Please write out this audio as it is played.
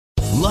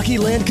Lucky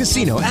Land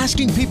Casino,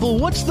 asking people,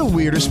 what's the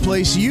weirdest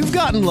place you've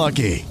gotten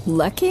lucky?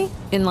 Lucky?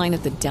 In line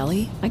at the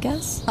deli, I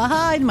guess?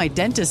 Aha, in my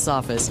dentist's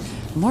office.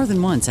 More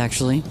than once,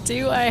 actually.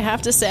 Do I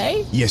have to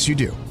say? Yes, you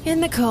do. In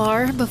the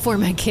car before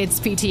my kids'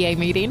 PTA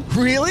meeting.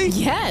 Really?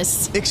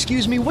 Yes.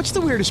 Excuse me, what's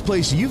the weirdest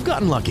place you've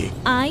gotten lucky?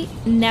 I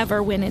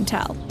never win and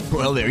tell.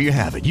 Well, there you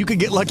have it. You can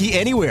get lucky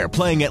anywhere,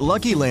 playing at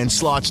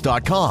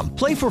LuckyLandSlots.com.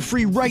 Play for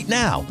free right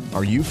now.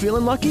 Are you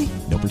feeling lucky?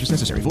 No purchase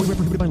necessary. Void where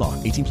prohibited by law.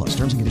 18 plus.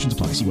 Terms and conditions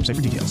apply. See website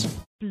for details.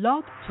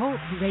 Blog Talk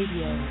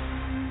Radio.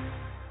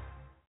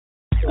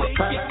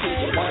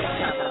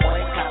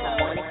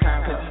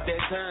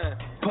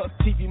 Puff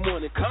TV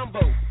morning combo.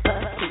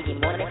 Puff TV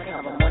morning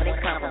combo, morning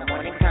combo,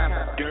 morning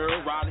combo.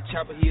 Girl, Raleigh,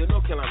 Chapel Hill,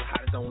 North Carolina,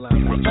 hottest online.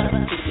 Puff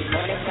TV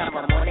morning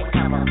combo, morning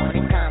combo,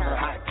 morning combo.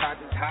 Hot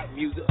topics, hot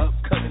music,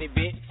 upcoming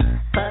events.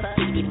 Puff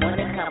TV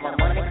morning combo,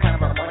 morning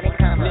combo, morning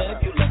combo. Now,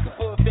 if you're looking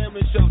for a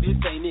family show, this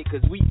ain't it,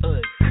 cause we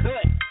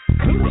uncut.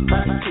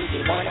 Puff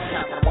TV morning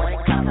combo,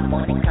 morning combo,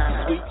 morning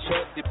combo. Sweet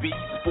Chuck, The Beat,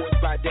 Sports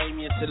by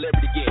Damien,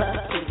 Celebrity Guest.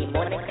 Puff TV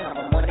morning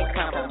combo, morning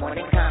combo,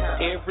 morning combo.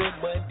 Every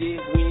Monday,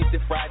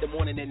 Wednesday, Friday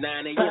morning at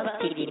 9 a.m.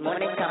 Puff TV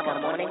morning combo,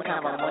 morning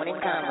combo, morning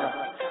combo.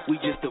 We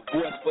just the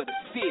voice for the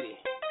city.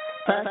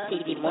 Puff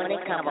TV morning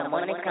combo,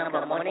 morning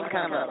combo, morning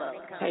combo.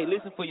 Hey,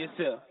 listen for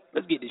yourself.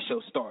 Let's get this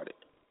show started.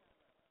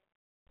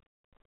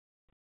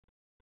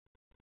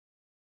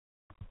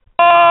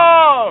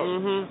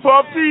 Oh,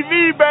 Puff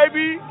TV,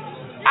 baby.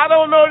 I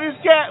don't know this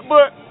cat,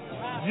 but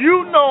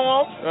you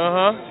know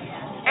him.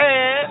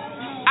 And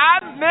I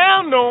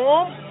now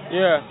know him.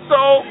 Yeah.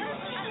 So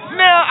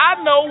now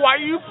I know why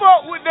you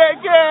fuck with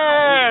that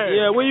cat.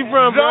 Yeah, where you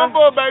from,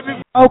 Jumbo,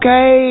 baby.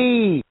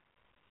 Okay.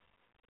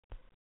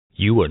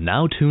 You are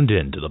now tuned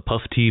in to the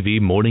Puff TV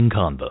Morning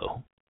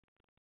Convo.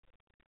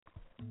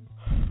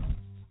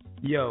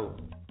 Yo,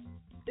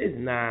 it's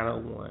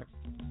 9:01.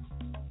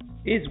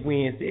 It's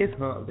Wednesday. It's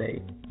Hump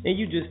Day. And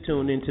you just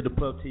tuned into the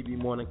Puff TV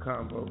Morning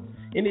Convo.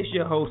 And it's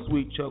your host,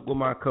 Sweet Chuck, with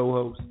my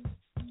co-host.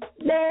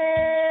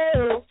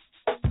 No.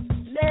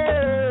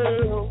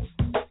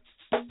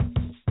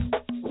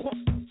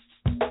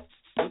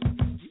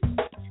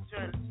 You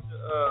turned into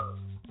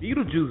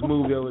Beetlejuice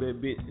movie over there,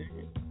 bitch.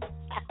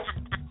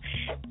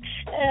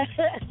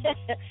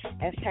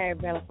 That's Harry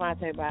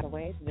Belafonte, by the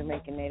way. It's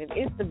Jamaican native.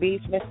 It's the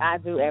Beach Miss. I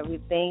do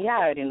everything.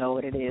 Y'all already know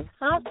what it is.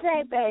 Hump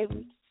Day,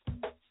 baby.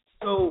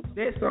 So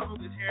that song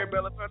is Harry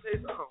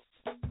Belafonte's song.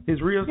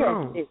 His real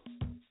song.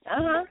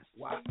 Uh-huh.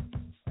 Wow.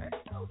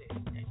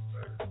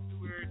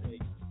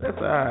 That's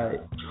all right.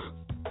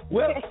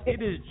 Well,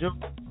 it is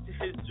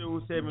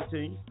June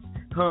 17th.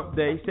 Hump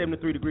Day,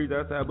 73 degrees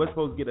outside, but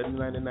supposed to get a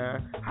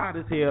 99. Hot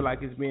as hell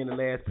like it's been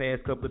the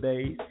past couple of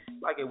days.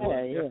 Like it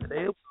was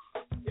yesterday.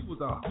 It was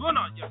a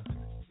run-on yesterday.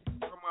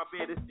 From my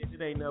bed, it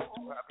ain't nothing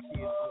too hot for kids to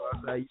go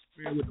outside. You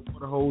spray with the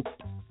water hose,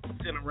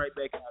 send them right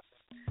back out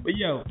there. But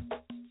yo,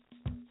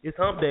 it's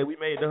Hump Day. We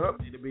made the Hump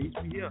Day to be.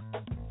 We here.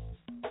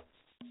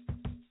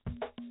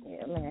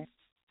 Yeah, man.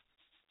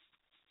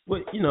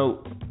 Well, you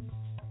know,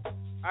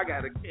 I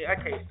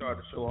can't start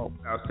the show off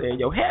without saying,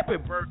 yo, happy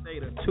birthday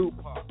to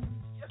Tupac.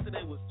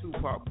 Yesterday was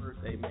Tupac's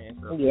birthday, man.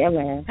 So yeah,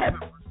 man. Happy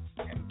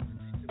birthday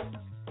to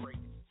the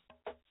greatest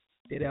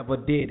that ever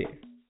did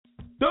it.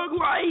 Doug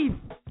Life!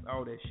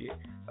 All that shit.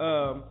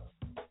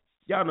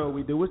 Y'all know what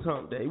we do. It's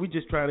Hump Day. We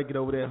just trying to get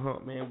over that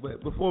hump, man.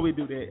 But before we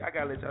do that, I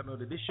got to let y'all know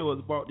that this show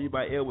is brought to you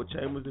by Edward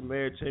Chambers and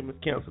Mary Chambers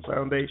Cancer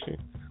Foundation.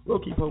 We'll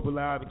keep hope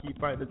alive and keep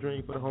fighting the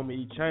dream for the homie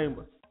E.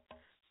 Chambers.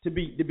 To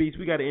beat the beats,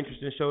 we got an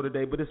interesting show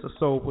today, but it's a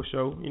soulful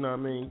show. You know what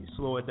I mean?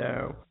 Slow it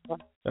down.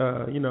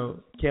 You know,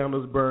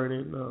 candles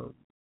burning.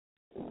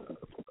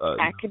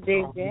 I could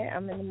dig that.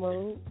 I'm in the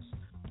mood.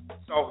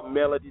 Soft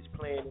melodies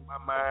playing in my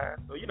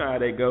mind. So you know how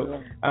they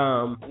go.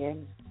 Yeah.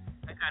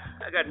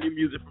 I got new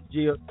music from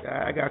Jill.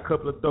 I got a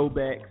couple of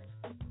throwbacks.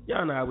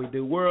 Y'all know how we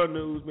do. World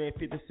news, man.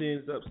 50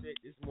 Cent's upset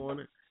this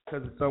morning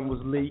because something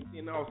was leaked.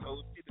 And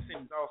also, 50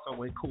 Cent is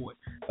also in court.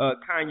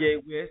 Kanye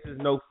West is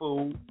no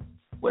fool.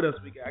 What else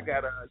we got? I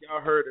got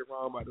y'all heard it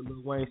wrong about the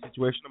Lil Wayne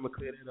situation. I'm gonna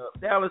clear that up.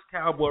 Dallas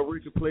Cowboy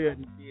Ricky Player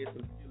did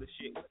some silly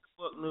shit. What the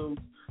fuck news?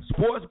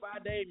 Sports by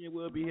Damien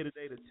will be here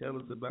today to tell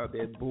us about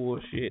that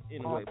bullshit.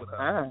 Anyway, but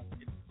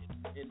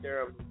in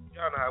Durham,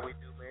 y'all know how we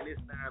do, man.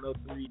 It's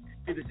 9:03,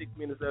 56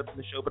 minutes left in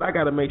the show, but I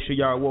gotta make sure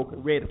y'all woke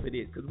and ready for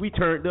this, cause we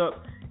turned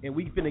up and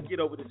we finna get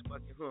over this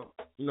fucking hump.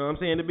 You know what I'm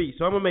saying? To be.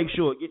 So I'm gonna make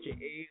sure get your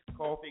eggs,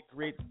 coffee,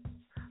 grits,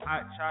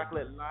 hot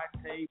chocolate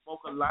latte,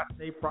 mocha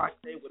latte,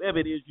 frosty, whatever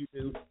it is you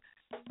do.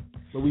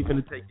 But we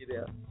finna take you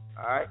there.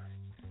 Alright?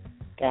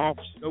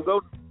 Gotcha.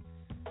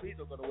 Please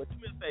don't go nowhere. Do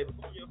me a favor.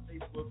 Go on your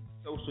Facebook,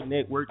 social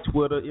network,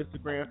 Twitter,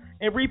 Instagram,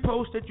 and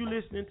repost that you're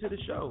listening to the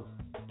show.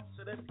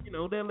 So that, you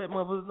know, they'll let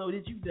motherfuckers know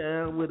that you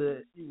down with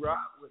it, you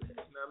rock with it.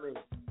 You know what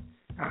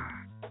I mean?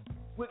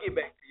 We'll get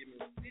back to you,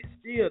 man. This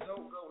still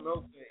don't go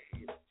nowhere.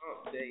 It's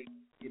Hump Day.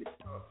 Get it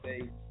Hump Day.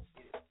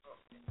 Get it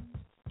Hump Day.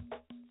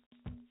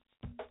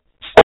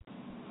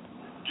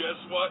 Guess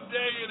what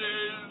day it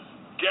is?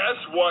 Guess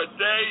what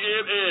day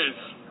it is?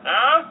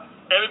 Huh?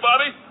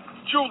 Anybody?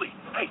 Julie,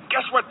 hey,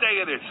 guess what day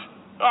it is?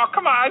 Oh,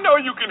 come on, I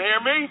know you can hear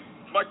me.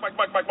 Mike. What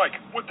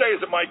day is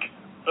it, Mike?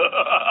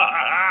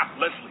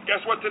 Leslie,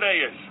 guess what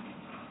today is?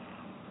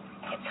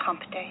 It's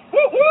Hump Day.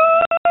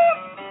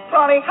 Woo-hoo!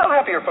 Ronnie, how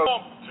happy are folks?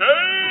 Hump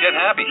Day! Get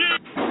happy.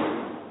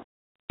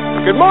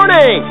 Good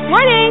morning.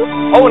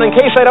 Morning. Oh, and in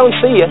case I don't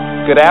see you,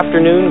 good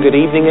afternoon, good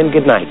evening, and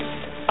good night.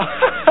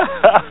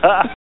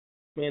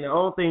 Man, the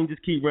only thing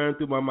just keep running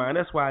through my mind.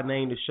 That's why I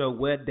named the show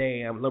What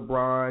Damn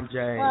Lebron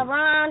James.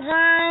 LeBron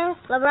James.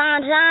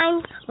 LeBron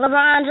James.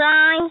 LeBron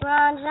James.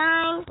 LeBron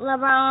James.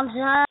 LeBron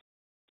James.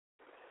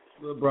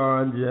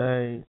 LeBron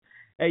James.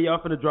 Hey, y'all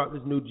finna drop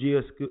this new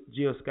Jill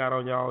Scott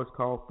on y'all. It's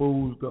called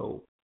Fool's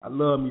Gold. I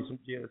love me some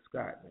Jill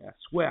Scott, man. I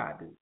swear I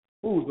do.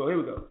 Fool's Gold. Here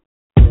we go.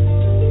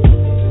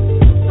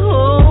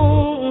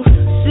 Oh,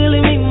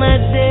 silly me, my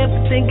dad,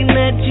 for thinking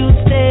that you'd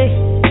stay.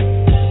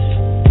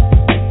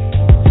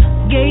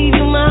 Gave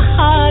you my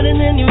heart and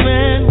then you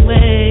ran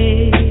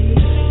away.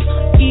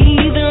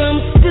 Either I'm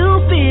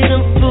stupid,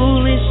 I'm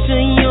foolish,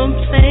 and you're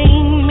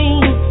playing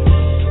me.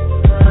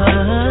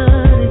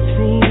 But it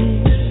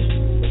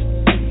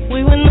seems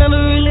we were never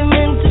really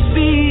meant to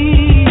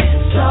be.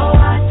 So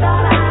I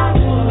thought I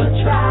would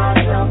try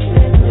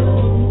something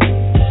new.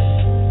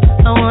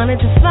 I wanted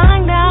to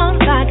find out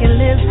if I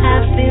could live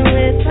happy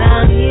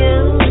without you.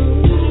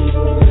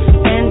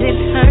 And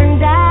it turned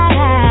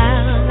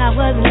out I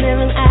wasn't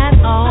living at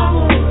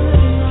all.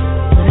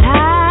 But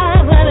I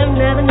would have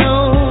never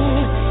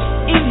known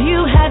if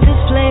you had this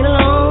played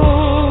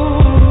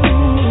alone.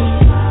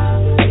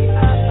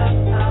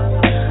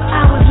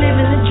 I was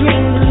living a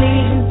dream,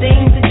 believing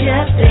things that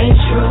just ain't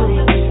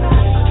true.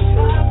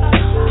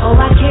 Oh,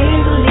 I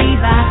can't believe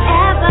I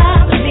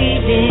ever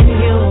believed in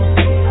you.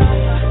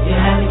 You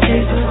had me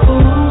chasing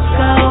fool's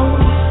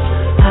gold.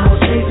 I was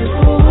chasing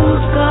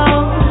fool's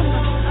gold.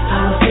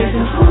 I was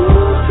chasing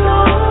fool's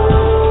gold.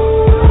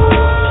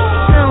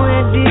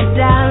 Somewhere deep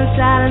down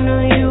inside I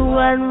knew you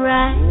wasn't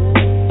right.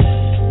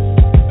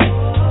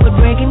 But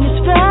breaking your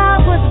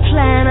spell was a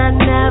plan I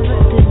never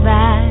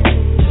devised.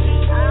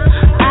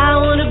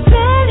 I would have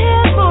been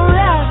here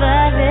forever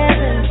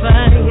living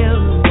for you.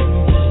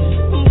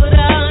 But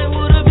I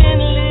would have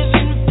been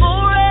living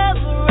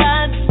forever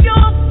as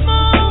your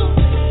fool.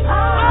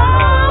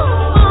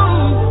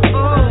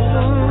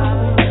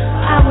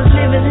 I was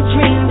living a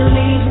dream,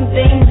 believing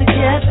things that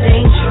just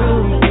ain't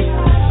true.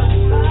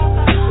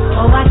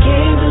 Oh, I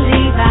can't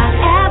believe I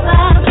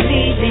ever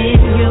believed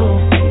in you.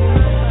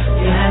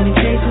 You had me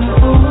chasing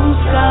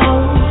fool's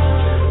gold.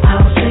 I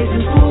was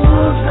chasing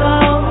fool's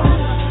gold.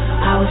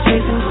 I was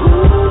chasing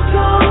fool's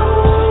gold.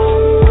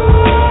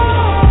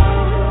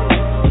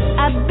 I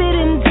bit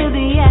into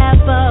the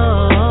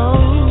apple.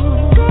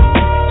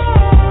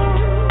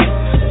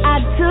 I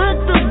took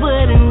the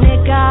wooden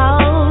nickel.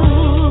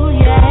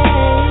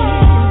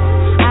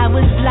 Yeah, I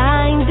was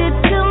blinded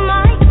to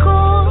my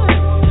core,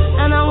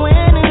 and I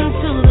went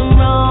into the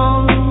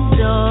wrong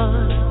door.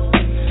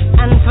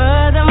 And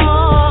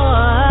furthermore,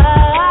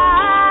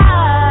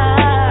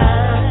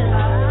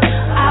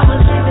 I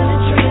was living a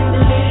dream,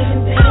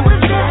 believing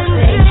things that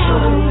ain't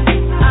true.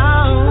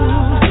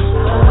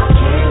 Oh, I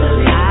can't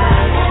believe I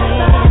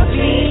ever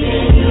believed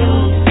in you.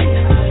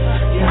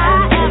 I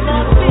ever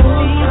believed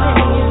in you.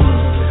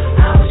 I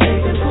was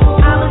chasing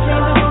fool's gold.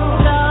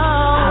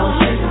 I was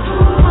chasing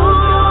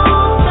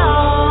fool's gold.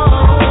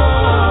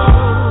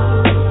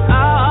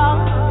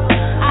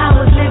 I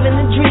was living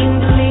a dream,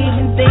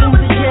 believing things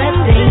that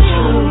just ain't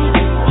true.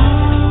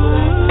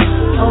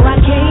 Oh, I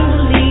can't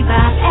believe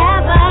I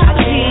ever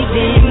believed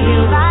in you.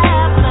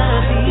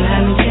 You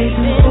had me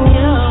chasing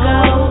fool's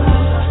gold.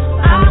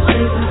 I was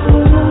chasing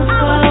fool's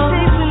gold.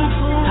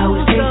 I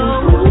was chasing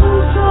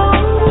fool's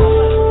gold.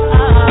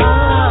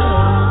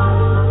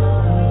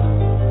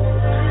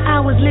 I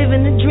was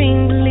living a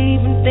dream,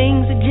 believing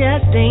things that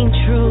just ain't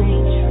true.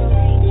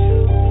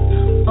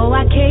 Oh,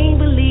 I can't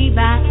believe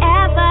I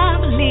ever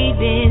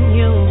believed in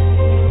you.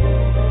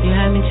 You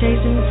had me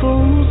chasing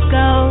fool's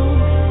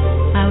gold.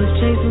 I was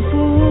chasing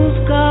fool's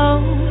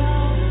gold.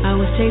 I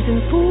was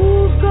chasing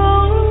fool's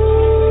gold.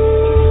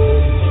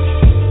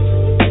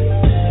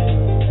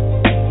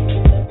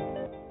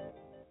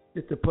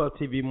 It's the Puff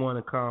TV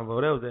Morning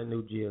Convo. That was that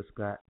new Jill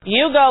Scott.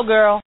 You go,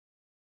 girl.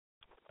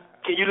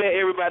 Can you let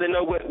everybody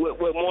know what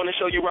morning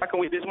show you rocking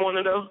with this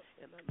morning, though?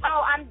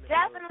 Oh, I'm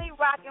definitely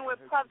rocking with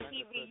Puff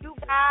TV. You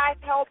guys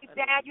held me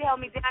down. You held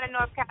me down in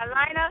North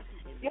Carolina.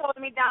 You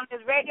holding me down in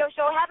this radio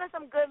show. Having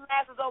some good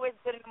laughs is always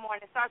good in the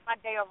morning. It starts my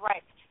day off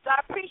right. So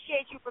I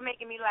appreciate you for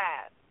making me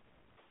laugh.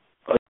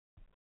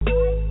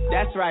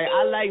 That's right.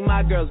 I like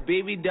my girls,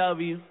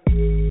 BBW.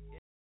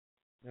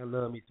 I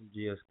love me some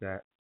Jill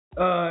Scott.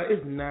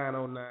 It's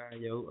 9:09,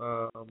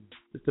 yo.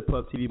 It's the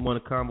Puff TV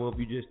Morning Combo. If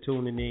you just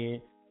tuning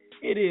in,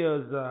 it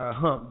is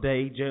Hump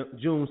Day,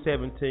 June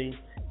 17th.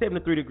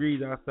 73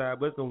 degrees outside,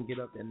 but it's gonna get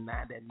up to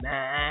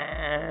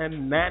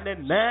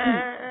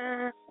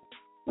 99.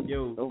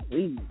 Yo. Oh,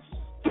 please.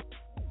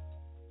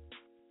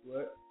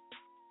 What?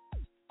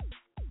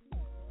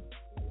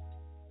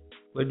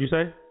 What'd you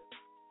say?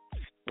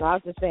 No, I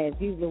was just saying,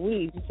 geez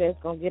Louise, you said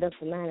it's going to get up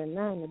to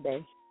 99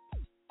 today.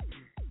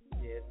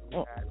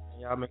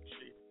 Y'all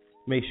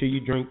make sure you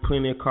drink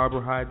plenty of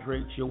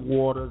carbohydrates, your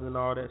waters, and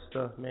all that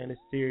stuff, man.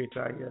 It's serious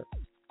out here.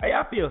 Hey,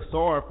 I feel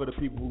sorry for the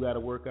people who got to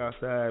work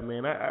outside,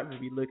 man. I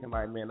just be looking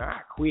like, man,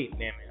 I quit,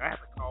 man. I have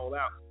to call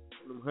out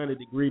on them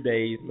 100-degree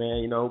days, man,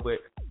 you know. But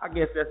I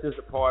guess that's just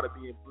a part of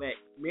being black.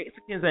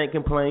 Mexicans ain't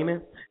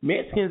complaining.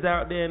 Mexicans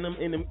out there in them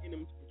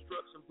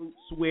construction boots,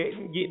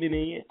 sweating, getting it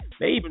in.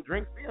 They even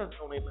drink beers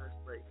on their lunch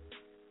break.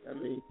 I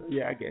mean, so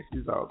yeah, I guess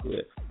it's all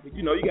good. But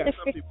you know, you got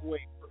some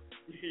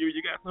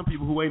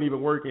people who ain't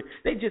even working.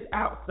 They just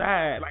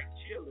outside, like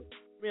chilling.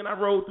 Man, I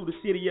rode through the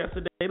city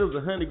yesterday. It was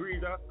 100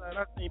 degrees outside.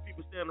 I seen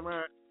people standing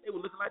around. They were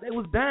looking like they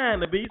was dying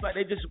to be. Like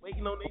they just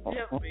waiting on their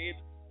deathbed.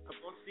 I'm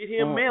gonna sit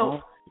here and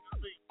melt. You know what I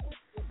mean?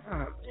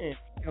 Ah, man.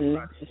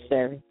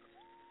 Unnecessary.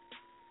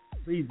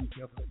 Please be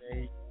careful,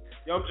 man.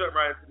 Yo, I'm jumping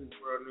right into this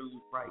world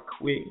news right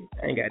quick.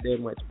 I ain't got that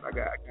much. I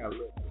got a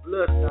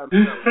little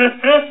something.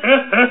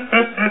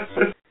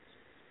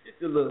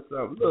 Just a little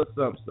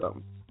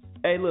something.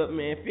 Hey, look,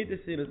 man, 50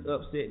 Cent is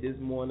upset this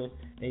morning,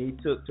 and he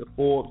took to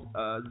Forbes'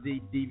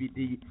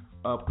 DVD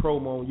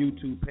promo on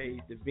YouTube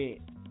page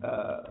event.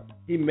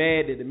 He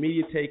mad that the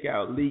media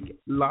takeout leaked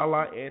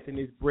Lala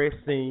Anthony's breast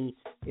scene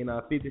in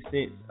 50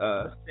 Cent's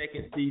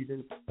second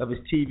season of his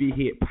TV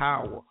hit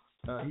Power.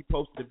 He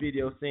posted a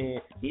video saying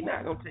he's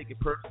not going to take it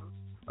personal,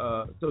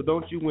 so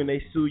don't you when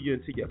they sue you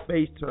until your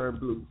face turn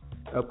blue.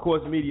 Of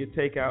course, media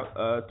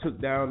takeout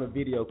took down the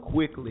video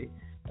quickly.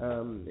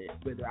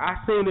 But I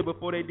seen it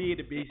before they did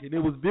the beach, and it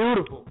was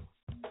beautiful.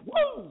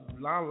 Whoa,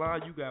 La,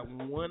 you got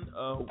one.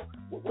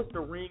 What's the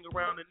ring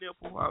around the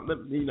nipple? I'll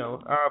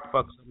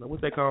fuck something.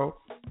 What's that called?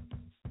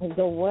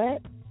 The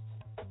what?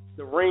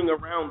 The ring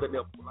around the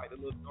nipple, like the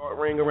little dark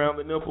ring around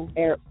the nipple.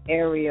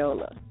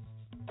 Areola.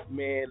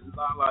 Man,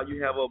 La,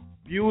 you have a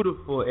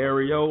beautiful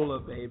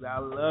areola, baby. I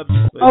love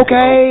you.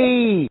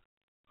 Okay.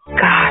 God,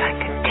 I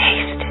can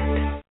taste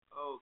it.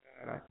 Oh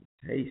God, I can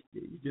taste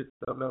it. You just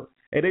don't know.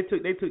 Hey, they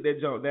took that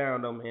jump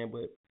down though, man.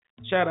 But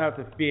shout out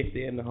to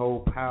 50 and the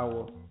whole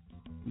Power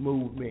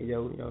movement,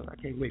 yo. You know, I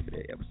can't wait for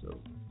that episode.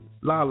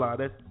 La,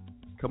 that's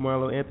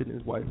Carmelo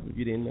Anthony's wife, if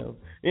you didn't know.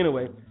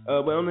 Anyway,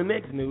 but on the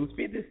next news,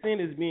 50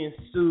 Cent is being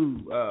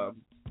sued.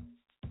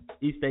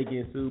 He's still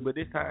getting sued, but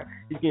this time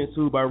he's getting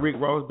sued by Rick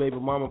Ross' baby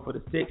mama for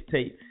the sex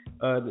tape.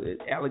 The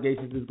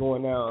allegations is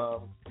going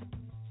out.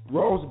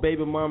 Ross'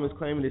 baby mama is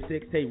claiming the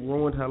sex tape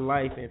ruined her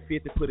life, and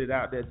 50 put it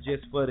out there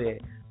just for that.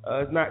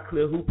 It's not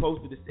clear who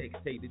posted the sex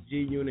tape, the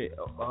G-Unit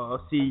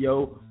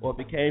CEO, or if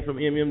it came from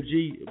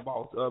MMG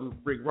boss,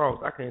 Rick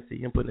Ross. I can't see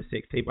him putting a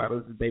sex tape out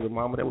of his baby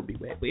mama. That would be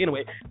bad. But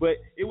anyway,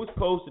 it was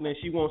posted, and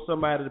she wants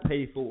somebody to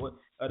pay for it.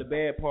 The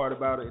bad part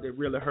about it that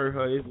really hurt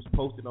her, it was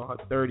posted on her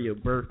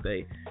 30th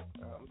birthday.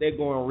 They're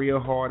going real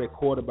hard at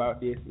court about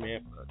this,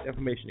 man, for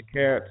defamation of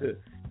character.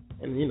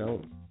 And, you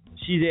know,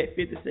 she's at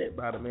 50 Cent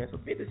about it, man. So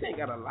 50 Cent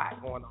got a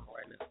lot going on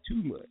right now.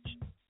 Too much.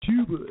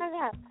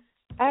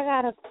 I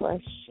got a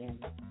question.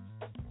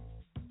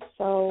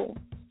 So,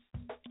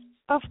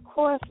 of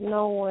course,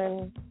 no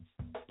one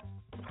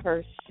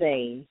per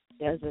se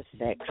does a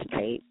sex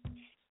tape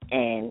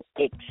and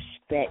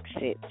expects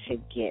it to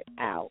get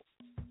out.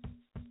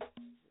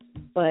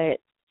 But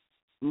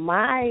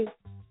my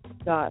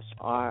thoughts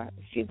are,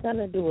 if you're going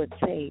to do a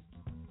tape,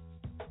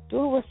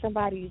 do it with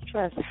somebody you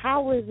trust.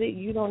 How is it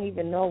you don't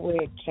even know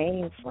where it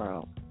came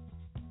from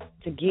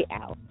to get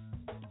out?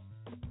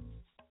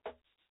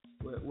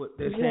 What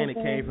they're saying it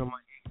came from my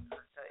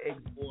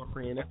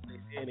ex-boyfriend. That's what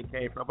they're saying it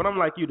came from. But I'm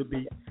like you to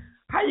be.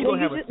 How you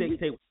gonna have a sex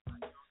tape with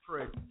somebody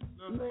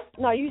you don't trust?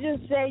 No, you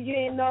just said you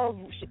didn't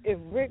know if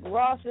Rick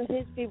Ross and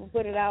his people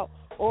put it out,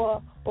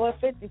 or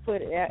 50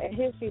 put it out and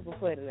his people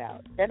put it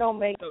out. That don't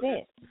make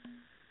sense.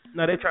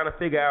 No, they're trying to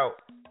figure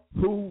out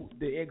who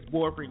the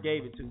ex-boyfriend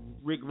gave it to,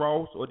 Rick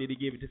Ross, or did he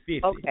give it to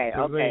 50?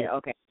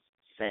 Okay.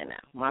 Say now,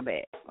 my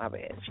bad.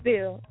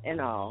 Still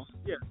and all.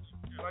 Yeah.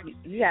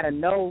 You gotta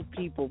know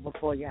people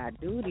before y'all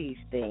do these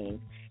things.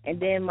 And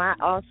then my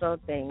also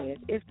thing is,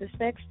 if the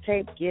sex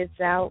tape gets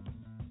out,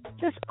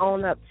 just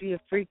own up to your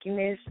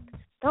freakiness.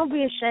 Don't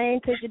be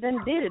ashamed because you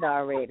done did it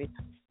already.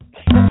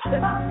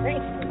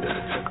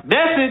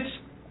 Message.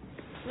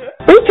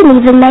 We can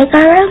even make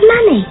our own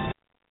money.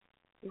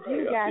 If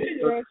you got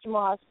stretch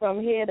marks from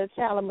here to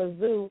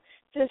Kalamazoo,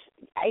 just,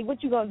 hey,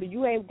 what you gonna do?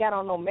 You ain't got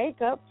on no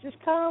makeup. Just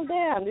calm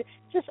down.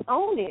 Just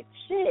own it.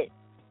 Shit.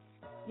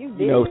 You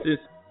did it.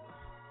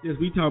 Since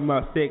we talking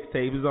about sex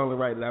tape, it's only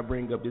right that I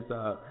bring up this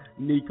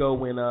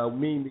Nico and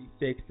Mimi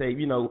sex tape.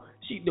 You know,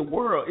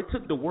 it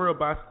took the world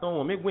by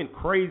storm. It went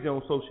crazy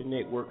on social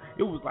network.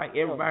 It was like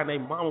everybody and their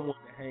mama wanted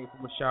to hang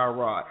from a shower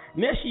rod.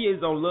 Now she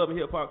is on Love and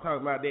Hip Hop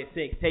talking about that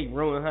sex tape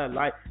ruining her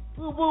life.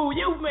 Boo,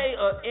 you made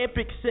an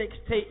epic sex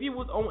tape. It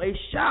was on a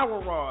shower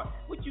rod.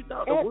 What you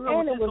thought the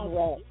world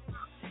was on?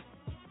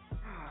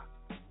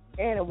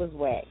 And it was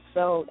whack.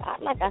 So,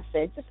 like I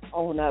said, just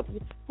own up.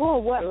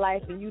 For what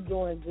life and you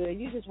doing good,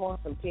 you just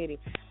want some pity.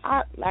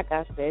 Like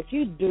I said, if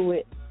you do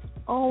it,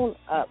 own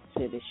up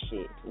to the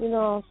shit. You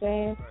know what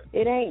I'm saying?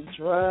 It ain't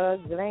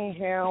drugs. It ain't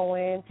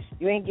heroin.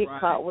 You ain't get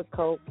caught with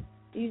coke.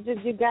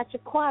 You got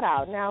your quad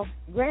out. Now,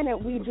 granted,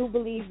 we do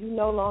believe you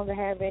no longer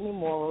have any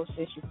morals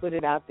since you put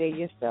it out there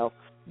yourself.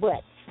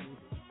 But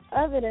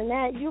other than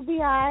that, you'll be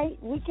all right.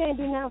 We can't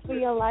do nothing for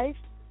your life.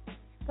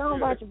 Go on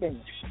about your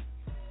business.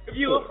 If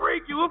you a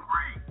freak, you a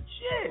freak.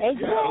 Shit.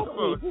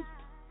 Exactly.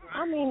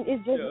 I mean,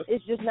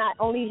 it's just not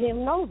only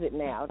him knows it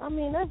now. I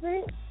mean, that's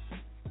it.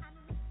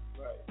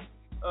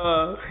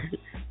 Right.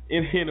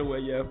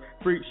 Anyway, yo,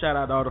 freak, shout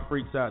out to all the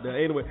freaks out there.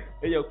 Anyway,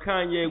 yo,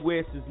 Kanye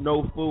West is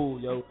no fool,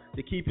 yo.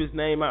 To keep his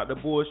name out the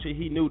bullshit,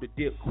 he knew to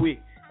dip quick.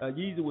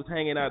 Yeezy was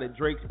hanging out at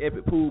Drake's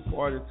epic pool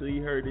party until he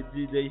heard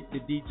the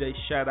DJ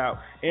shout out.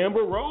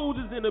 Amber Rose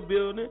is in the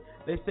building.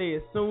 They say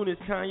as soon as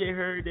Kanye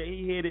heard that,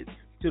 he headed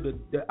to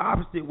the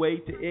opposite way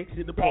to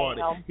exit the party.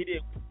 Damn.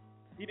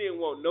 He didn't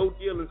want no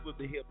dealings with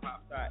the hip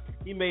hop side.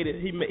 It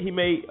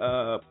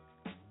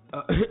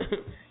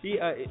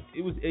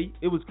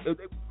was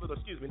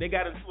excuse me. They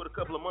got into it a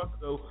couple of months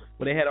ago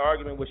when they had an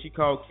argument where she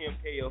called Kim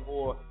K a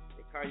whore,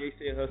 and Kanye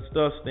said her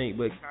stuff stink,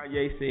 but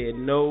Kanye said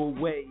no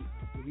way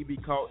will he be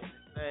caught in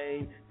the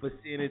same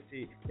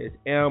vicinity as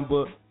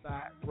Amber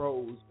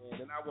Rose,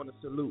 man. And I want to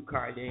salute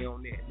Kanye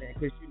on that, man,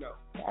 because you know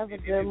that was a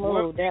good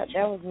move. That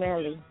was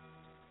manly.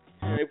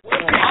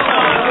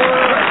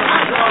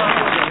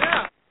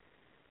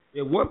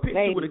 If one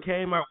picture would have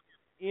came out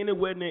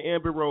anywhere near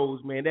Amber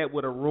Rose, man, that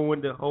would have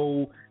ruined the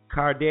whole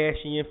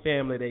Kardashian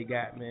family they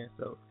got, man.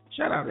 So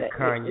shout out to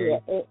Kanye.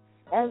 That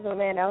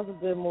was a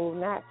good move.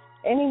 Not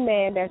any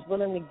man that's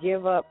willing to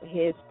give up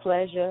his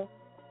pleasure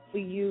for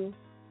you.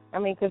 I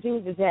mean, because he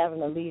was just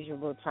having a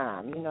leisurable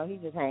time. You know, he's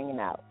just hanging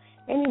out.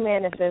 Any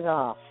man that says,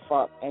 "Oh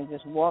fuck," and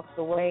just walks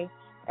away,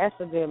 that's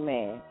a good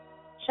man.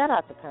 Shout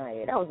out to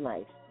Kanye. That was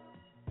nice.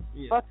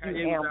 Yeah, fuck Kanye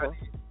you, Amber.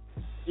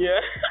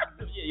 Yeah,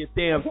 you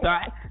damn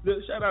thought.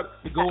 Shout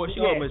out to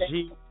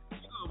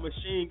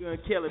Machine Gun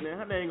Kelly. Now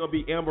her name gonna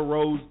be Amber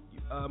Rose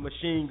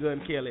Machine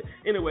Gun Kelly.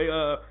 Anyway,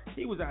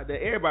 he was out there.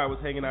 Everybody was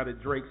hanging out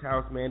at Drake's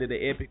house, man, at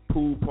the epic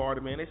pool party,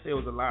 man. They say it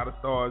was a lot of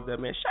stars there,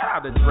 man. Shout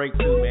out to Drake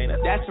too, man.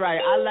 That's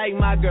right. I like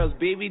my girls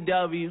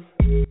BBW.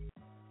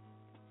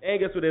 And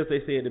guess what else they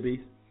said, the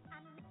Beast?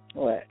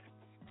 What?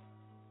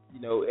 You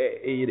know,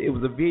 it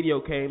was a video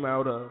came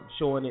out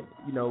showing it.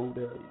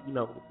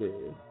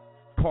 The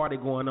party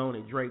going on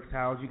at Drake's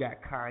house. You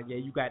got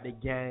Kanye, you got the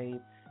Game,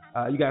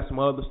 you got some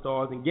other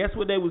stars, and guess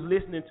what they was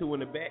listening to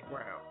in the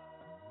background?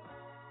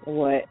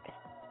 What?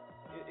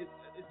 It's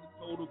a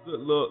total good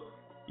look,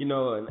 and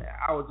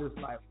I was just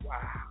like,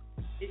 wow.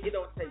 It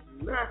don't take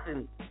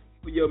nothing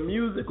for your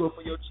music or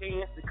for your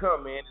chance to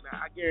come, man, and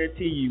I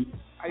guarantee you,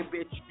 I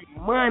bet you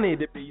money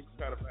to be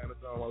trying to find a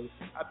song.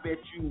 I bet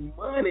you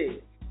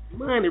money.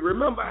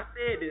 Remember I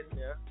said this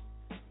now.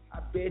 I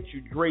bet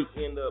you Drake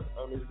end up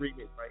on this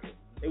remix right here.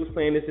 They was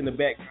playing this in the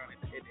background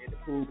at the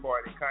pool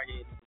party.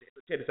 Kanye,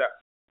 check this out.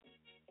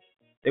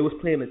 They was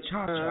playing the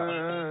cha-cha.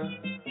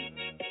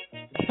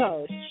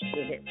 Oh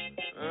shit!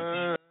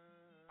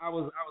 I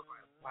was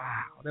like,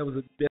 wow, that's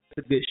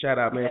a good shout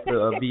out, man, for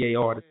a VA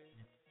artist.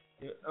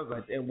 I was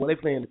like, damn, they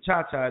playing the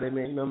cha-cha, there,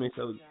 man. You know what I mean?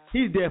 So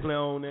he's definitely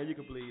on there. You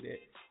can believe that.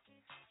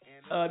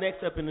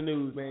 Next up in the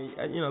news, man.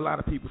 A lot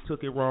of people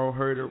took it wrong,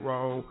 heard it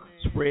wrong,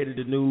 spreaded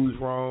the news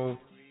wrong.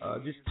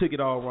 Just took it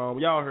all wrong.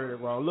 Y'all heard it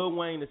wrong. Lil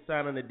Wayne is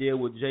signing a deal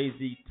with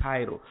Jay-Z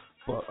Tidal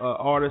for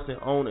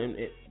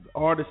artist/owner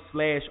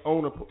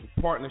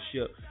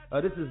partnership.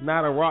 This is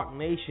not a Rock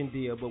Nation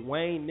deal, but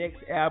Wayne's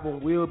next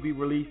album will be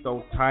released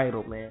on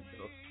Tidal, man.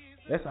 So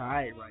that's all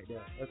right right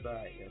there. That's all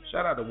right, man.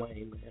 Shout out to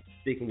Wayne, man.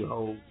 Sticking with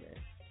hoes,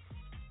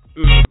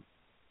 man.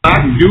 I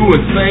can do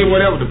and say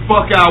whatever the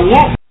fuck I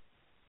want.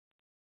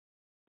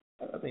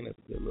 I think that's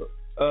a good look.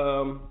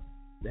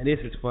 Now this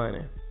is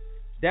funny.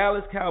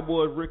 Dallas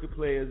Cowboys rookie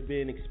player is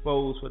being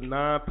exposed for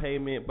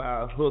non-payment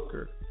by a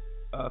hooker,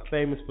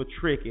 famous for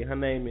tricking. Her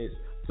name is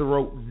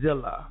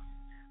Throatzilla.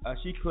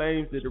 She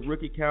claims that the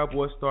rookie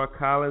Cowboy star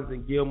Collins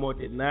and Gilmore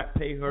did not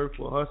pay her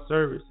for her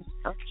services.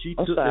 She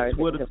took to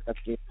Twitter.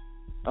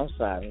 I'm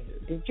sorry.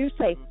 Did you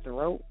say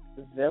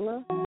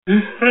Throatzilla?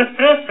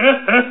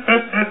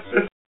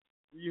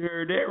 You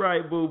heard that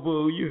right, boo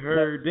boo. You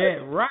heard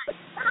that right.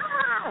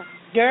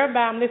 Girl,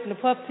 I'm listening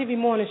to Puff TV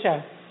Morning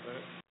Show.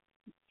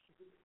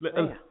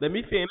 Let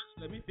me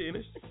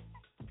finish.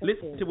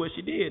 Listen to what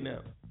she did now.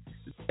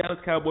 The Dallas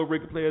Cowboy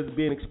rookie player is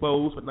being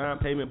exposed for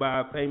non-payment by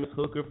a famous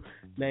hooker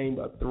named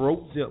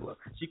Throatzilla.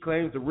 She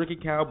claims the rookie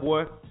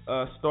Cowboy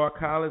star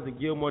Collins and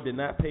Gilmore did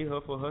not pay her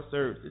for her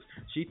services.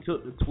 She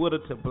took to Twitter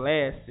to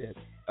blast it.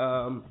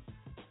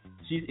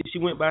 She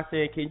went by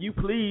saying, "Can you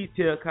please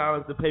tell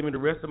Collins to pay me the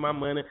rest of my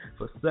money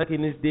for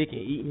sucking his dick and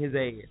eating his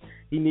ass?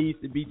 He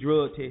needs to be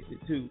drug tested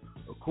too."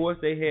 Of course,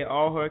 they had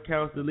all her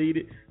accounts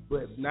deleted,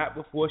 but not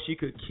before she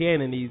could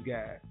canon these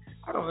guys.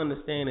 I don't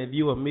understand if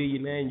you're a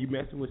millionaire and you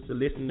messing with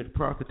soliciting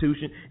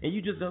prostitution and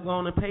you just don't go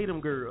on and pay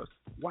them girls.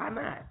 Why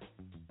not?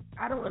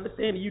 I don't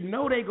understand. You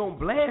know they gonna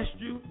blast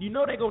you. You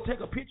know they gonna take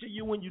a picture of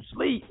you when you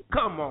sleep.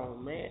 Come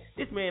on, man.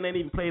 This man ain't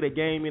even played a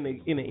game in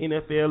the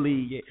NFL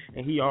league yet,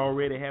 and he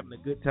already having a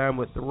good time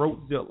with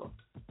Throatzilla.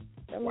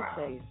 Let me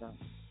tell you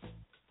something.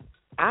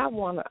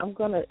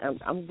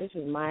 This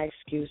is my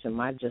excuse and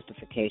my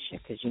justification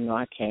because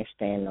I can't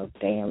stand no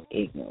damn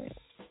ignorance.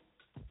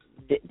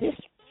 This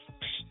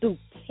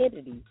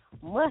stupidity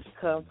must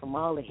come from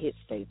all the hits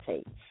they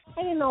take.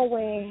 Ain't no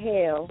way in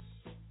hell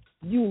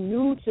you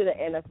new to the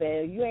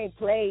NFL, you ain't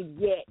played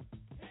yet,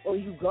 or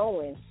you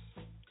going,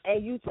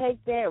 and you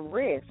take that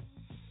risk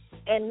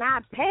and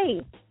not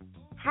pay.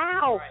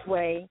 How,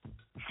 Quay?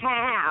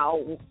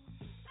 How?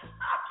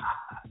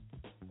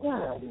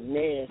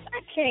 Goodness,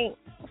 I can't.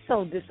 I'm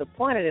so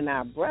disappointed in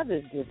our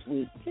brothers this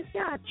week. Just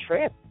y'all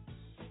tripped.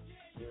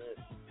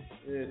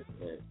 It's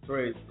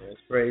crazy, man.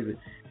 It's crazy.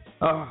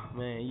 Oh,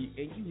 man,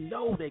 you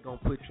know they going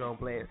to put you on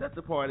blast. That's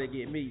the part that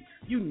get me.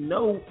 You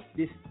know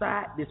this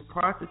thought, this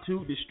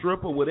prostitute, this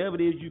stripper, whatever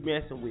it is you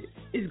messing with,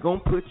 is going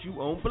to put you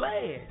on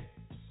blast.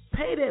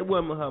 Pay that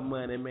woman her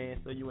money, man,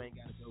 so you ain't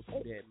got to go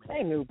through that, man.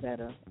 They knew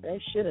better. They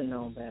should have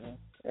known better.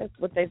 That's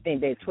what they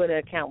think. Their Twitter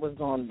account was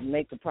going to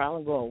make the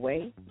problem go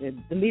away. They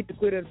delete the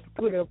Twitter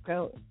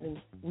account,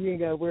 and we ain't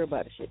got to worry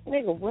about the shit.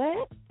 Nigga,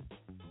 what?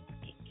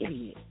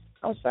 Idiot.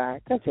 I'm sorry.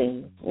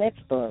 Continue.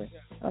 Next story.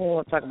 I don't even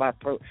want to talk about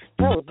Throwzilla,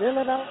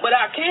 though. But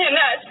I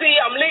cannot see.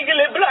 I'm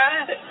legally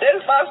blind.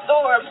 That's my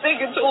story. I'm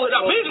sticking to it.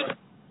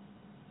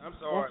 I'm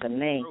sorry. That's a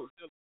name.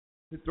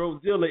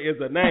 Throwzilla is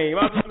a name. I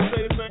was going to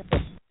say the same.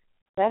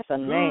 That's a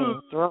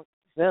name.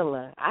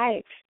 Throwzilla.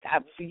 I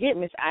forget,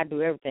 Miss. I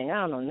do everything.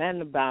 I don't know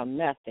nothing about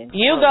nothing.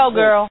 You go,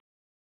 girl.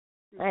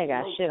 I ain't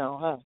got shit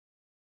on her.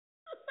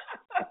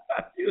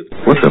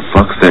 What the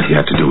fuck's that you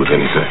have to do with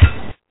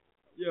anything?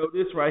 Yo,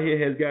 this right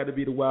here has got to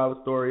be the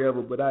wildest story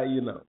ever, but I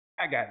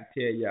got to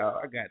tell y'all.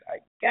 I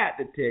got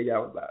to tell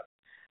y'all about it.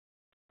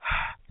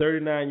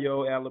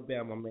 39-year-old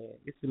Alabama man.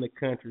 It's in the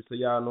country, so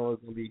y'all know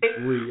it's going to be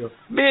real.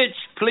 Bitch,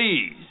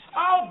 please.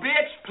 Oh,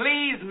 bitch,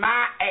 please,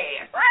 my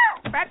ass.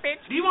 Fat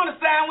bitch. Do you want a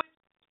sandwich?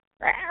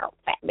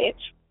 Fat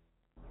bitch.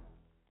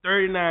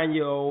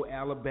 39-year-old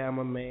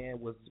Alabama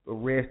man was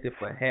arrested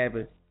for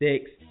having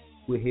sex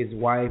with his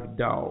wife's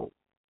dog.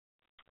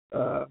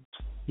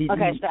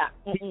 Okay, stop.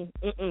 I'm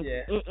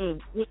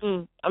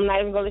not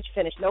even gonna let you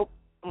finish. Nope.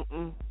 I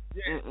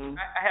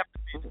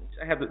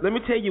have to. Let me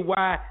tell you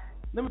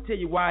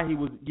why he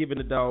was giving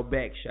the dog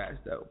back shots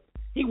though.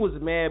 He was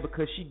mad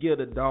because she gave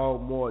the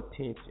dog more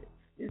attention.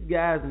 This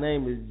guy's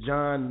name is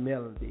John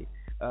Melody.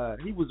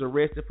 He was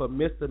arrested for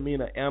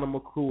misdemeanor animal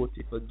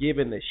cruelty for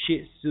giving the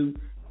Shih Tzu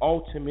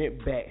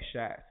ultimate back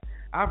shots.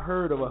 I've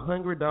heard of a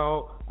hungry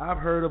dog. I've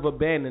heard of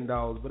abandoned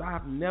dogs, but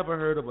I've never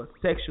heard of a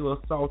sexual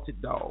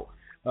assaulted dog.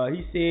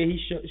 He said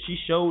she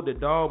showed the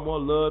dog more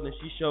love than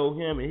she showed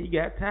him, and he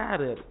got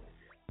tired of it.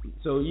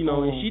 So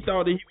and she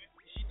thought that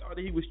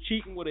he was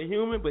cheating with a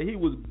human, but he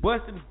was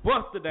busting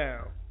Buster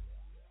down.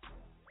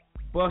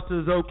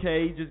 Buster's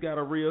okay, he just got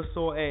a real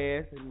sore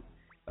ass, and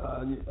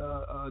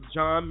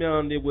John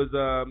Melody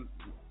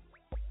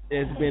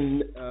has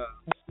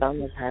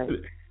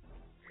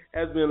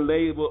been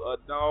labeled a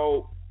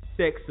dog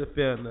sex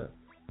offender.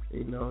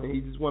 He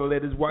just want to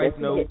let his wife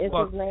know. Is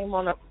his name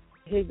on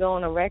he go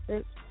on the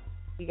record?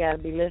 He got to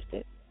be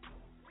listed.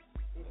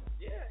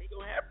 Yeah, he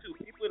gonna have to.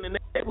 People in the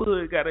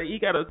neighborhood he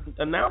gotta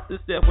announce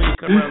himself when he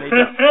come around.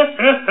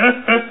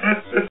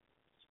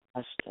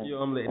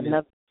 I'm letting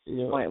another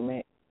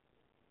disappointment.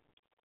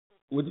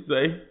 What'd you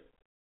say?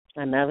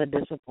 Another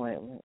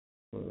disappointment.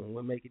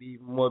 What make it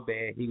even more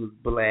bad? He was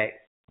black.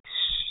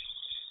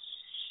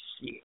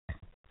 Shit.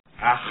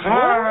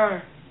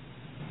 Aha!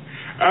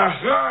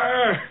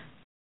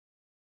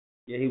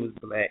 Yeah, he was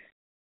black.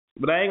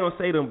 But I ain't gonna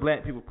say them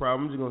black people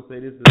problem. I'm just gonna say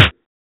this is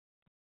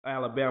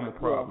Alabama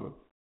problem.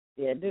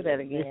 Yeah, do that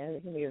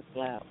again. Give me a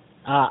slap.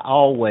 I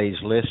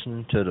always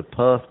listen to the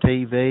Puff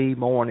TV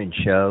morning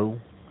show.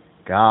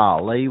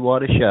 Golly,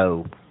 what a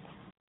show.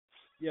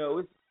 Yo,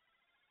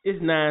 it's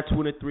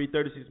 9:23,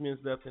 36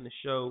 minutes left in the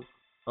show.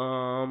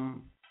 I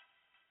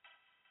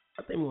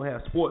think we'll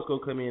have Sports go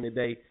come in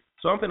today.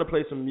 So I'm gonna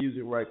play some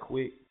music right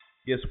quick.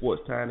 Get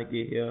Sports time to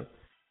get here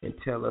and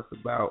tell us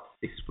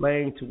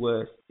explain to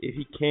us, if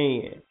he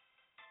can,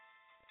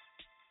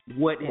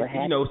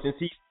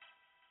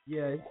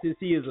 since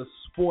he is a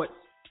sports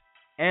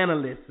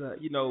analyst,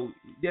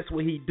 that's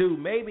what he do.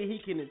 Maybe he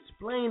can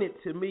explain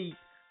it to me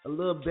a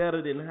little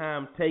better than how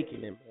I'm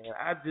taking it, man.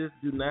 I just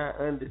do not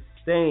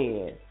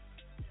understand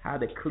how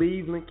the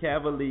Cleveland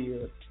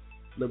Cavaliers,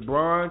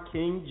 LeBron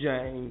King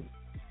James,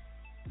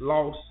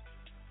 lost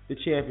the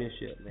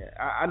championship, man.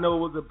 I know it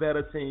was a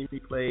better team he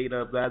played,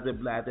 blah, blah, blah,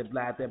 blah,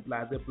 blah,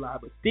 blah, blah, blah,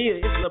 but still,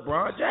 it's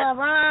LeBron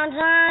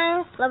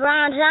James.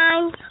 LeBron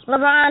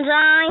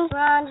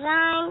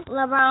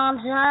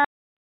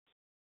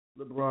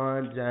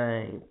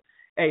James.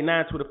 Hey,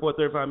 9:24,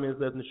 35 minutes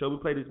left in the show. We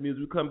play this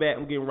music. We come back.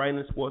 I'm getting right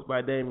into sports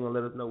by Dame. Going to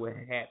let us know what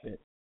happened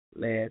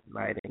last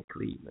night in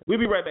Cleveland. We'll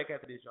be right back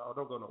after this, y'all.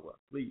 Don't go nowhere,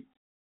 please.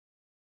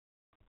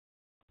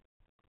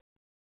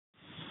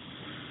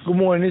 Good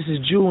morning. This is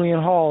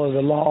Julian Hall of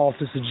the law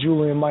office of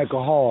Julian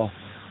Michael Hall,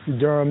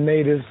 Durham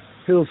native,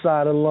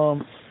 Hillside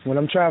alum. When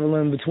I'm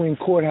traveling between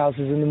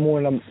courthouses in the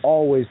morning, I'm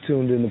always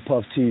tuned in to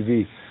Puff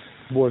TV.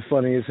 Boy,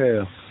 funny as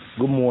hell.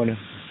 Good morning.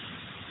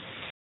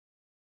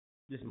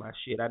 This is my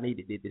shit. I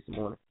needed it this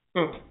morning.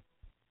 Yeah.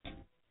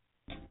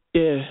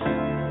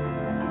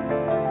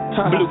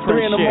 Blue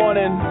 3 in the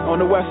morning on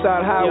the West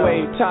Side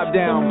Highway, top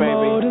down,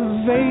 baby.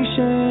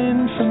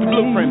 Motivation for me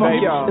Blueprint,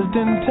 baby. has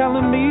been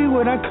telling me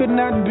what I could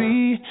not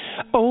be.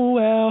 Oh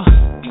well.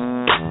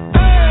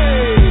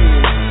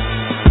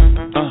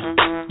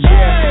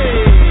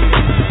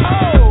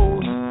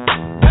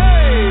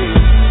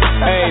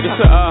 Hey, this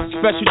is a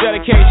special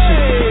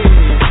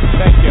dedication.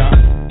 Thank y'all.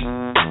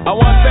 I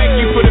want to thank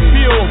you for the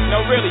fuel.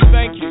 No, really,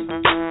 thank you.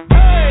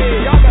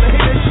 Hey, y'all gotta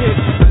hear this shit.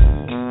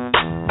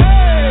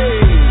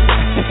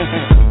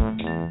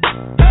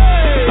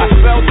 I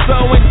felt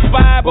so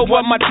inspired by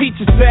what my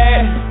teacher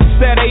said.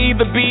 Said I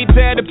either be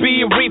dead or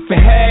be a reefer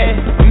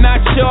head. I'm not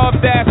sure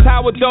if that's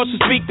how adults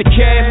should speak to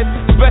kids,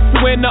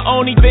 especially when the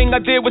only thing I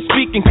did was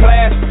speak in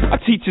class.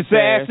 I teach his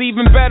ass,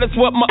 even better's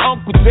what my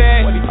uncle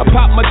did. I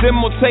popped my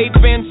demo tape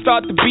in,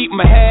 start to beat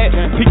my head.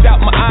 Peeked out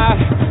my eye,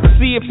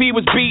 see if he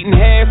was beating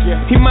heads.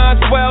 He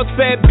might as well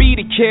said be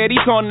the kid,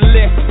 he's on the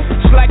list.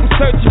 It's like I'm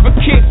searching for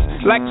kids,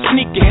 like a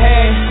sneaker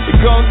head.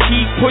 They're gonna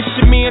keep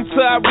pushing me until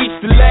I reach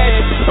the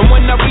ledge. And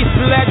when I reach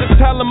the ledge, I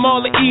tell them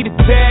all to eat a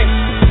tag.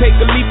 Take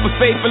a leap of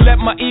faith and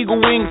let my eagle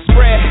wings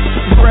spread.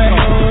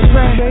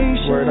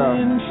 Word up.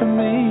 For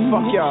me,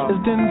 fuck y'all. Has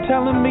been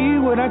telling me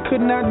what I could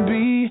not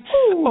be.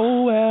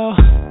 Oh well.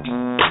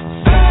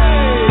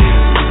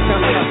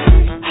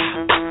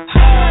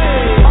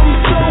 I'm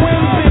so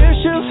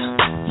ambitious.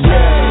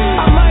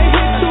 I might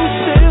hit 2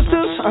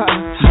 sisters.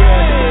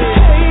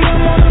 Hey,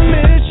 I'm on a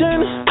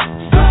mission.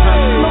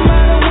 No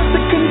matter what the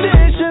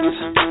conditions.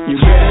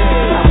 You get it.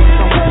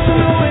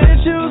 Personal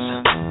issues.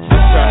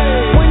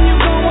 When you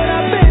know what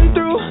I've been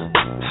through.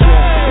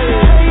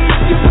 Hey, if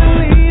you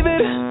believe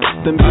it,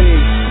 then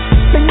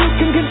you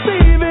can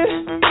conceive it.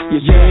 I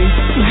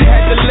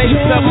had to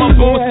lace up my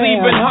boots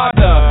even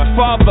harder.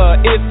 Father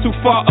is too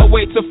far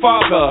away to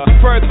father.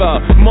 Further,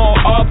 more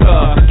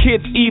other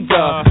kids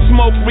either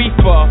smoke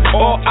reefer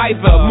or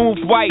either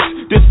move white.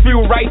 There's few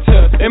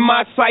writers in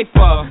my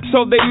cipher,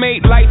 so they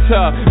made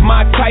lighter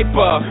my type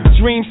of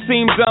dreams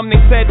seem dumb. They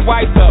said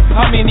wiser.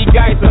 How many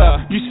guys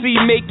you see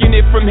making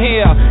it from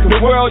here? The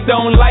world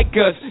don't like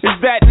us. Is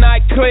that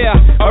not clear?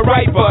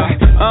 Alright,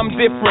 but I'm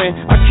different.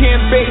 I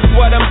can't base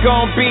what I'm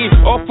gonna be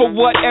off of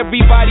what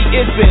everybody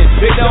isn't.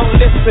 They don't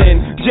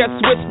listen, just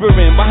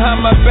whispering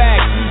behind my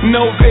back.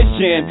 No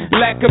vision,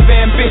 lack of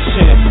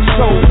ambition.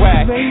 So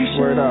whack.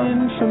 Word up.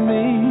 For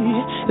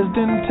me has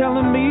been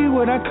telling me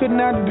what I could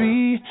not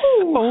be.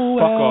 Oh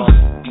well. Fuck off.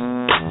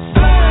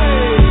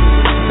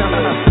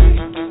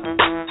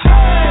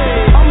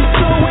 I'm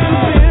so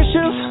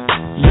ambitious.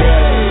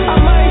 I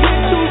might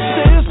hit 2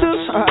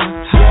 sisters.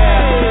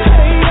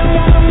 Hey, I'm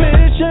on a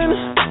mission.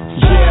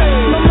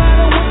 No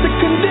matter what the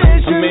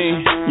conditions.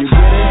 You get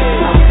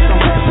it.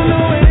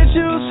 Personal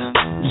issues.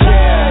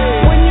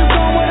 When you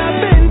know what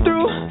I've been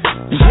through.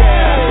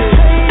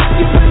 Hey, if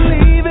you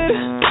believe it,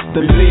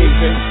 then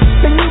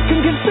you can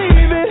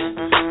conceive it.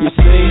 You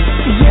see,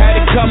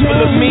 had a couple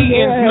of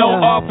meetings,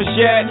 no offers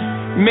yet.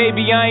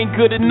 Maybe I ain't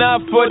good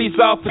enough for these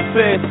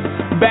offices.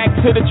 Back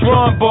to the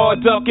drawing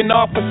board, ducking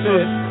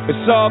officers.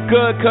 It's all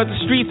good cause the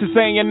streets is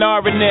saying R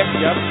in it.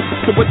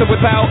 So with or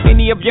without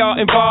any of y'all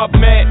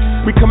involvement,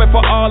 we coming for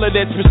all of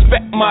this.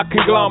 Respect my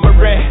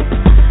conglomerate.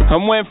 I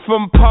went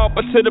from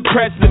pauper to the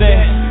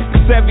president.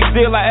 Cause every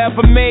deal I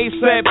ever made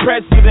said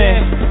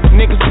president.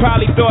 Niggas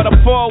probably thought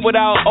I'd fall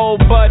without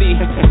old buddy.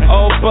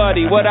 Old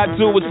buddy, what I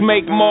do is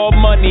make more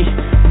money.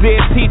 Dear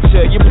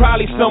teacher, you're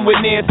probably somewhere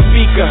near a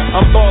speaker.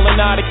 I'm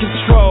falling out of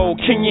control.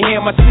 Can you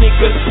hear my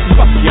sneakers?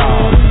 Fuck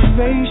y'all.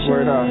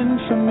 Motivation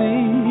for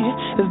me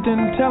has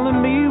been telling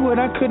me what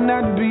I could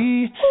not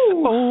be.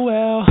 Oh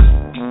well.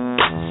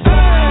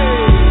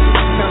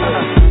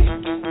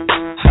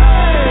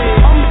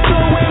 I'm so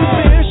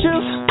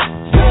ambitious.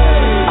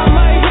 I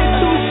might hit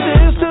 2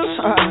 sisters.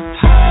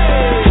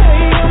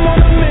 Hey, I'm on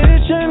a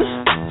mission.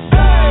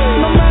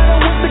 No matter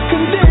what the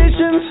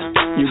conditions.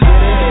 You get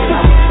it.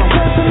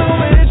 Personal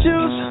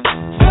issues.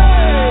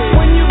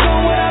 When you know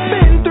what I've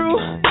been through.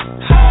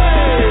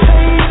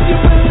 Hey, if you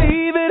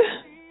believe it,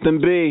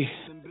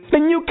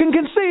 then you can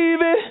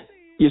conceive it.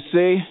 You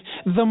see,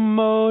 the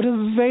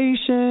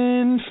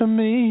motivation for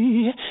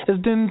me has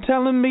been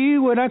telling me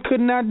what I could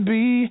not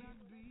be.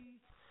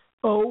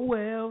 Oh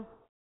well,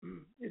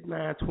 it's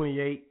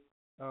 9:28.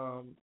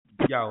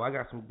 Yo, I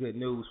got some good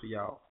news for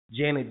y'all.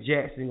 Janet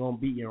Jackson gonna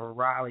be in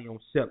Raleigh on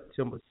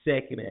September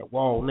 2nd at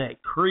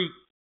Walnut Creek.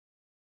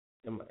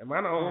 Am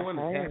I the only one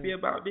that's happy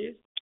about this?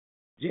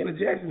 Janet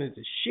Jackson is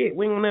the shit.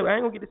 I ain't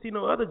gonna get to see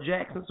no other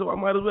Jackson, so I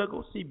might as well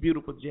go see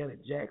beautiful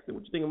Janet Jackson.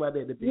 What you think about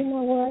that, DeB? You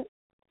know what?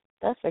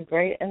 That's a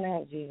great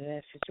analogy to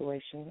that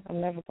situation. I'm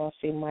never gonna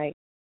see Mike,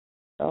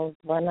 so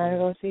why not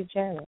go see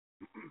Janet?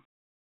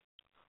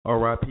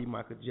 R.I.P.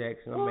 Michael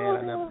Jackson. I'm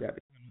mad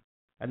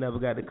I never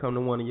got to come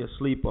to one of your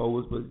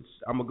sleepovers, but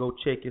I'm gonna go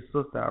check your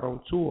sister out on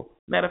tour.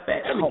 Matter of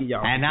fact, let me get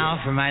y'all. And now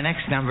for my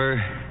next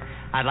number,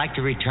 I'd like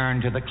to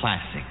return to the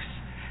classics.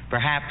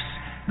 Perhaps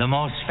the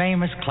most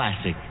famous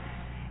classic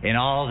in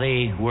all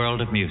the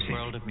world of music.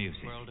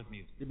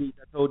 the beats.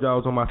 I told y'all I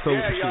was on my social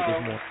shit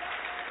this morning.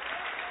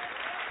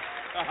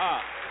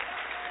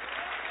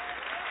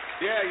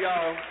 Yeah,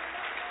 y'all.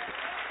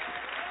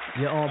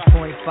 You're on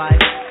point five.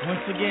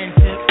 Once again,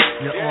 Tip.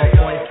 You're on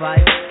point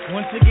five.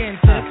 Once again,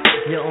 Tip.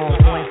 You're on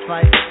point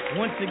five.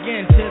 Once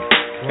again, Tip.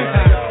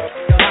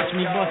 Watch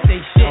me bust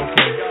they shit.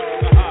 Okay.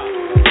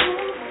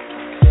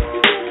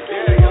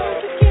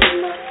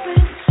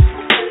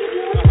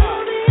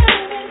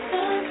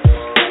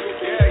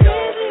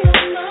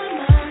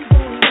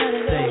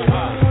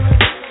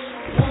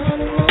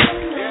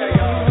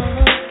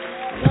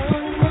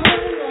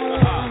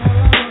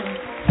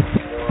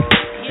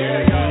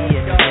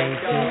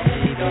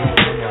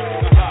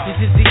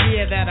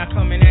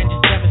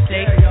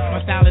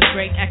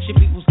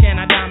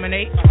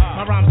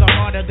 My rhymes are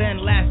harder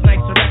than last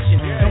night's erection.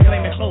 Don't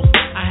blame it close,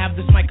 I have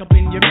this mic up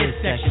in your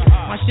midsection.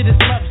 My shit is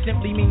love,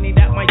 simply meaning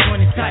that my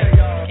joint is tight.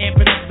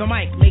 Amping up the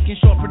mic, making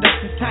sure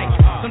production's tight.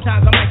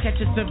 Sometimes I might catch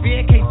a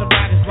severe case of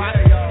writer's block,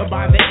 but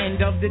by the end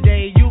of the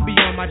day, you'll be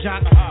on my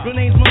jock. Real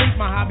name's Malik,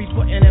 my hobby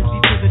putting MC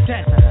to the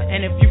test.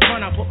 And if you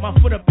run, I'll put my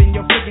foot up in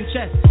your friggin'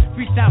 chest.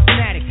 Freestyle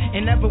fanatic,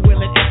 and never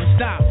will it ever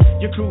stop.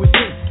 Your crew is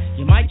his,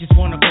 you might just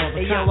wanna call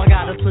the cops. Hey yo, I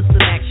gotta put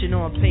some action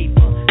on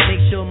paper.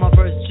 Make sure my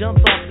verse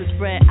jumps off the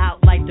spread out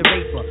like the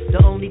raper.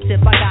 The only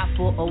tip I got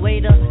for a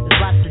waiter is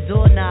watch the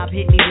doorknob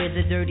hit me where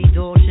the dirty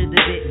dog should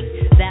have bit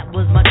me. That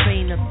was my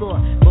train of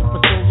thought, but for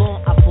so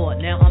long I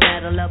fought. Now I'm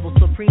at a level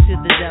supreme to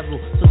the devil.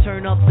 So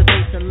turn up the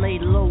bass and lay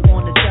low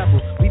on the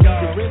treble. We be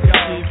the realest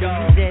kids and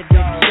you dead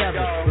with the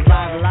shovel.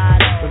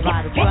 Revitalize,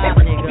 revitalize,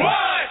 nigga.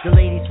 The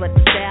ladies sweat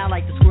the style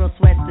like the squirrel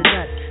sweats the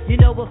nuts. You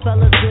know what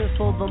fella's good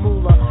for the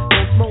moolah.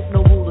 Don't smoke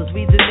no rulers.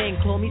 We the men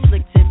call me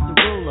Slick Tip the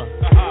ruler.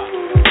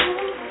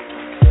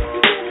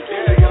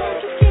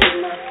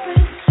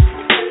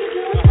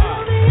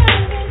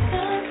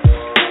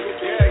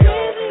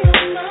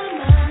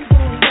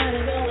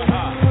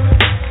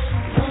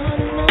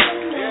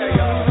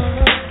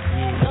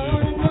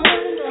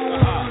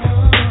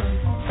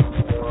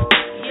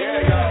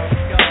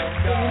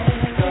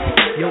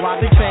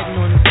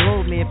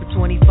 For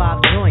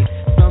 25 joints.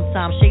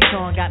 Sometimes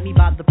Shaitan got me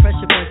by the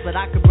pressure points, but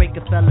I could break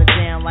a fella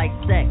down like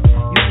sex.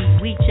 You eat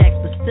wheat checks,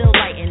 but still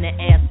light in the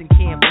ass and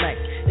can't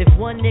flex. If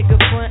one nigga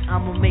front,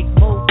 I'ma make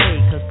more pay.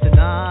 Cause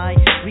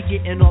tonight, we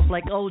getting off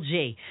like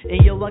OJ.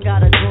 And yo, I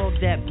got a dog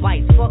that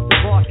bites, fuck the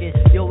barking.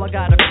 Yo, I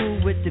got a crew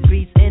with the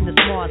beats and the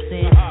smarts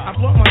in. I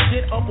brought my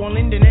shit up on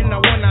Linden in the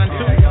 192.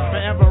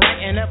 Forever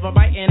writing, ever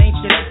biting, ain't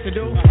shit else to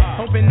do.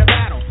 Hoping to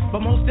battle,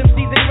 but most MCs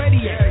ain't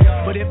ready yet.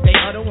 But if they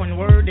utter one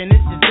word, then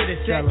it's just to the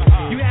set.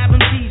 You have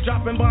MCs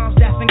dropping bombs,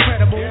 that's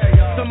incredible.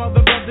 Some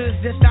other brothers,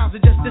 their styles are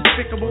just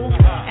despicable.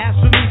 As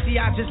for me, see,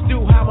 I just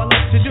do how I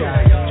love to do.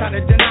 Try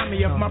to deny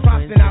me of my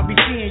props, and I'll be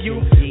seeing you.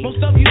 Most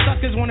of you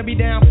suckers wanna be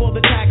down for the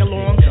tag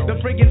along. The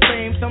friggin'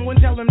 fame, someone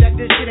tell them that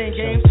this shit ain't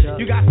games.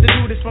 You got to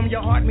do this from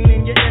your heart,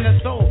 meaning your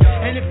inner soul.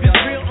 And if it's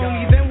real,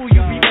 only then will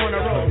you be on a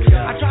roll.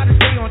 I try to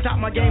stay on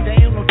top of my game, there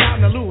ain't no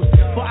time to lose.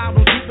 For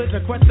albums, deep is a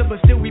question, but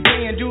still we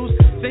paying dues.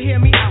 So hear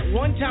me out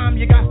one time,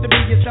 you got to be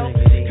yourself.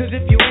 Cause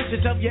if you ain't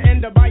yourself, you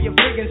end up by your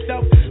friggin'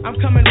 self. I'm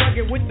coming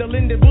rugged with the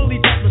Linda Bully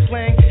type of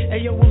slang.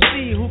 And yo, we'll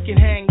see who can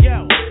hang.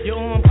 Yo, you're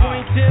on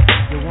point, Tip.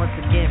 You're once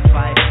again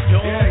fight.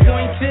 You're on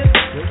point, Tip.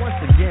 You're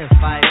once again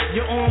fight.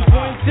 You're on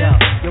point, Tip.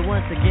 You're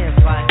once again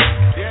fight.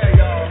 Hey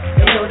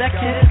yo, that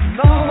kid is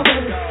long.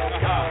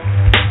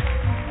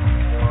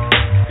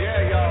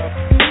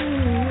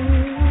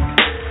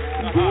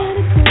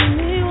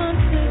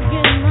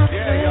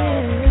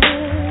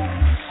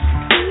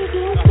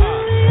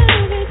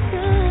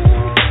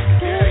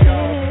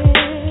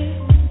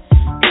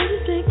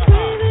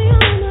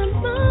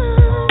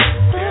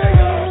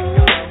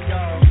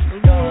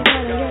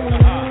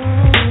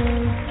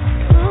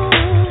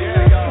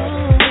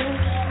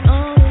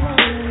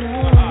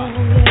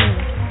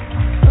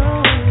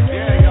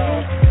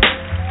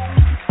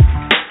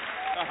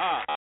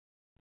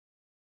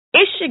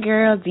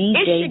 Girl,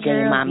 DJ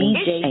J Mommy,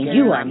 and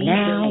you are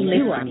now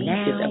listening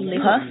to the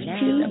Puff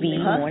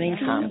TV Morning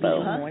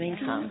Combo.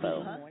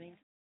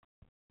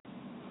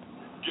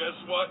 Guess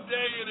what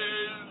day it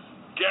is?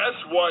 Guess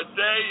what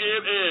day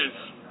it is?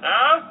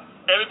 Huh?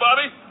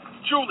 Anybody?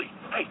 Julie,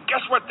 hey,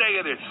 guess what day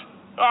it is?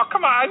 Oh,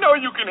 come on, I know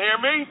you can hear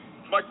me.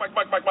 Mike.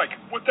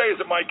 What day is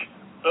it, Mike?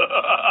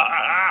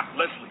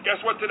 Leslie,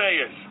 guess what today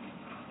is?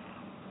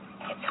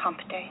 It's Hump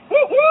Day.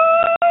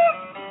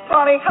 Woo-hoo!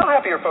 Ronnie, how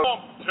happy are folks?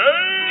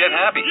 Get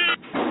happy.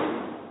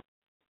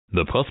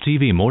 The Puff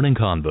TV Morning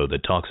Convo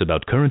that talks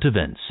about current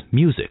events,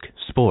 music,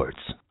 sports.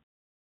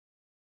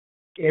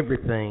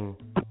 Everything.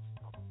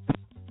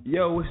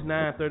 Yo, it's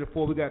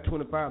 9:34. We got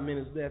 25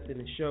 minutes left in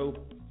the show.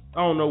 I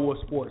don't know what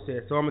sports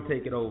says, so I'm going to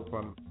take it over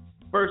from you.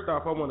 First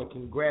off, I want to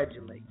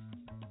congratulate.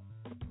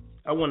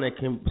 I want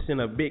to send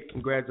a big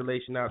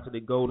congratulations out to the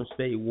Golden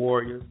State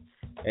Warriors.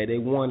 They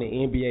won the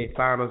NBA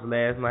Finals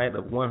last night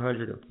of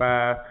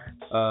 105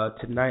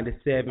 to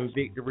 97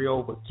 victory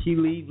over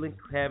Cleveland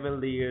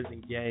Cavaliers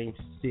in Game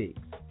 6.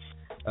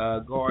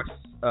 Guards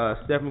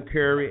Stephen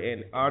Curry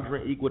and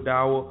Andre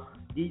Iguodala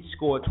Each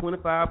scored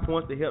 25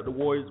 points to help the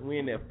Warriors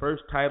win their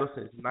first title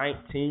since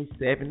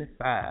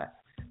 1975.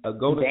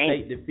 Golden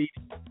State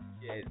defeated.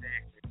 Yeah,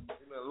 exactly.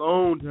 It's been a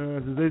long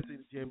time since they see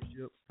the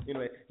championship.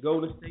 Anyway,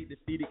 Golden State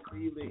defeated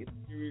Cleveland in a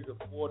series of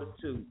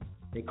 4-2,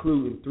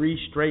 including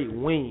 3 straight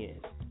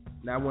wins.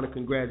 Now I want to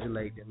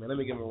congratulate them, man. Let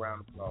me give them a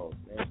round of applause,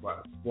 man,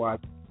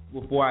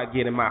 before I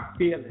get in my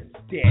feelings.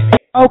 Damn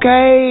it.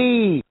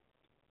 Okay.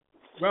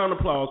 Round of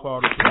applause for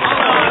all the teams.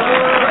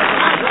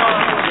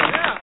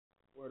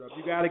 Word up.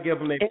 You got to give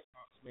them their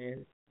props,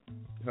 man.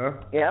 Huh?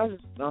 Yeah, I was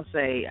just going to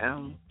say,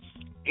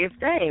 if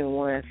they ain't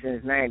won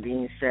since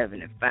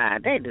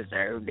 1975, they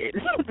deserved it.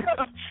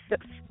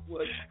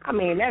 I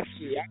mean, that's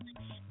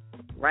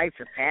rites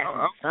of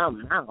passage,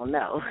 something. I don't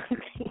know.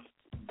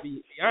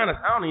 Be honest,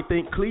 I don't even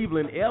think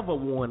Cleveland ever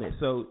won it,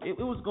 so it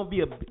was going to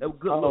be a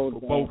good look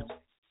for both.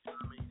 I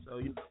mean, so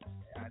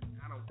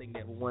I don't think they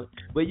ever won it.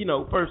 But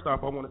first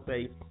off, I want to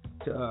say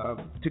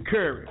to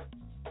Curry,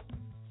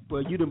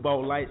 well, you done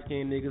bought light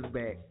skinned niggas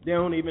back. They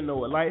don't even know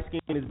what light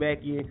skin is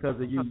back in because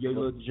of your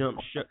little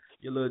jump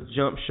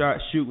shot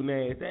shooting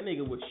ass. That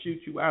nigga would shoot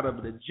you out of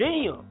the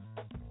gym.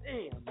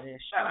 Damn, man.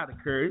 Shout out to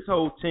Curry. His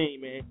whole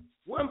team, man.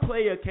 One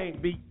player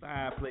can't beat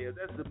 5 players.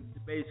 That's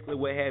basically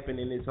what happened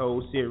in this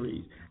whole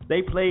series.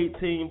 They played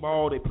team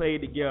ball. They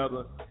played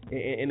together,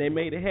 and they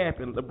made it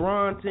happen.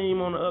 LeBron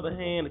team, on the other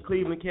hand, the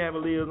Cleveland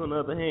Cavaliers, on the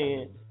other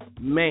hand,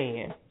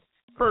 man.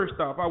 First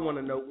off, I want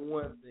to know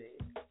one thing.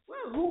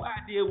 Well, who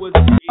idea was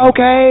it?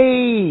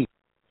 Okay.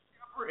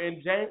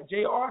 And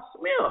J.R.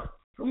 Smith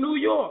from New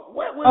York.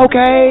 What was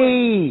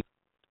okay.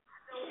 I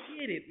don't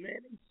get it,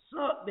 man.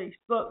 They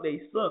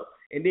suck.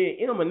 And then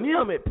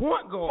Eminem at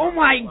point guard. Oh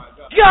my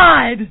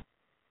God!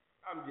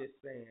 I'm just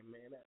saying,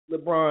 man.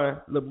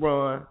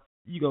 LeBron,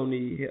 you gonna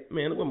need help,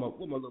 man. Where my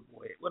little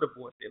boy at? What the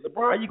boy said?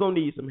 LeBron, you gonna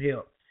need some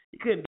help. He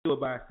couldn't do it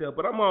by himself.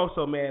 But I'm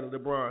also mad at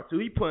LeBron too.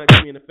 He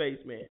punched me in the face,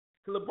 man.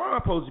 Cause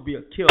LeBron supposed to be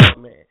a killer,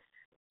 man.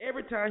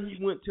 Every time he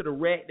went to the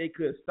rack, they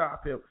couldn't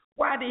stop him.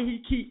 Why did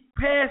he keep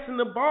passing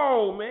the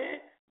ball, man?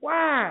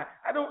 Why?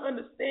 I don't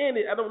understand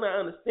it. I don't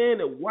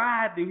understand it.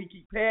 Why do he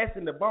keep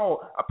passing the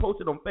ball? I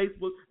posted on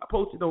Facebook. I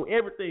posted on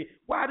everything.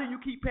 Why do you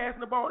keep passing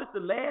the ball? It's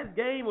the last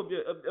game of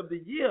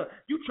the year.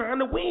 You trying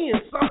to win,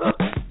 sucker.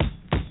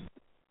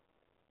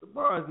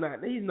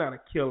 LeBron's he's not a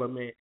killer,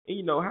 man.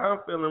 And how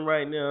I'm feeling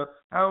right now,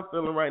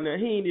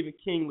 he ain't even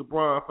King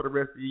LeBron for the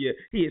rest of the year.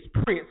 He is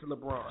Prince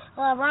LeBron.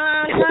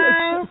 LeBron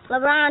James.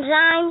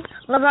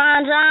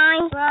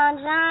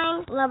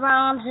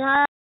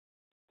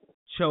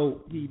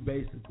 Choke. He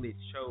basically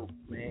choked,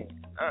 man.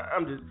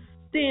 I'm just.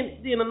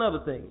 Then another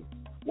thing.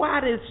 Why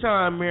is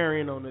Sean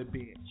Marion on the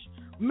bench?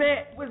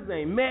 What's his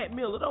name? Matt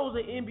Miller. Those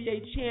are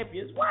NBA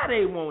champions. Why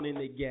they won't in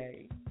the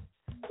game?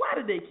 Why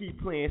do they keep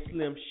playing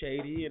Slim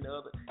Shady and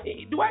other?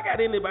 Do I got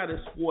anybody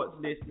sports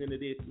listening to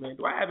this, man?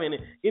 Do I have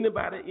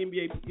anybody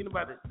NBA?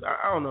 Anybody?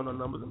 I don't know no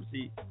numbers. Let me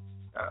see.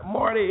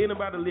 Marty,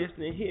 anybody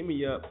listening? Hit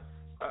me up.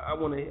 I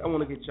want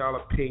to get y'all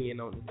opinion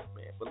on this,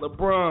 man. But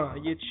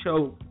LeBron, you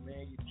choked,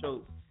 man. You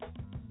choked.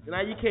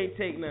 Now you can't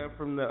take nothing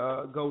from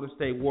the Golden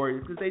State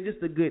Warriors because they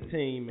just a good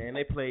team, man.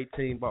 They play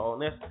team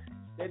ball, and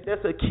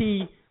that's a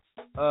key.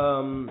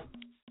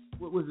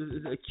 What was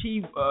it? A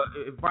key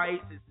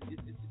advice.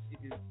 It's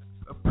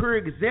a pure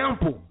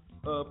example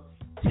of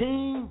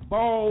team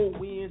ball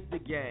wins the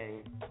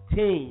game.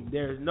 Team.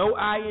 There's no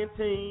I in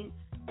team.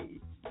 You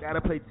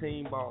gotta play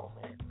team ball,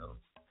 man. So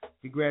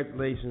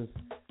congratulations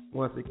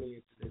once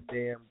again to the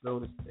damn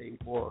Golden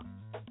State Warriors.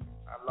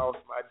 I lost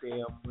my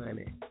damn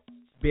money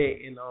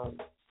betting on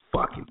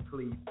fucking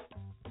Cleveland,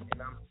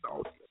 and I'm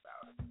salty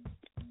about it.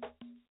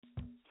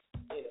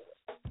 Anyway,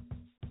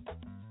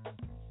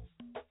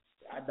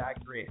 I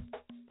digress,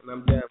 and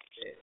I'm done with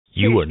that.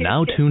 You are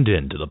now tuned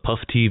in to the Puff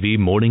TV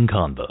Morning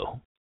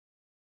Convo.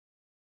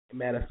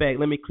 Matter of fact,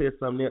 let me clear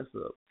something else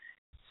up.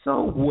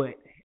 So what?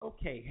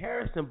 Okay,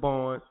 Harrison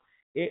Barnes,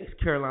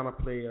 ex-Carolina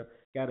player,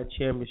 got a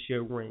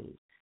championship ring.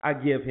 I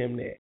give him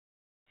that.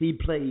 He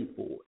played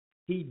for it.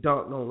 He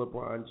dunked on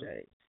LeBron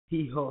James.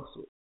 He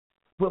hustled.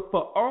 But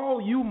for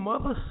all you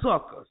mother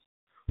suckers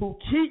who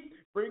keep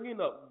bringing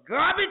up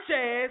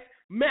garbage-ass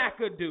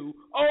McAdoo,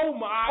 oh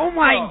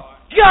my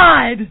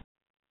God!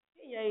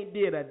 He ain't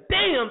did a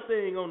damn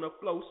thing on the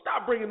floor.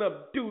 Stop bringing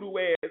up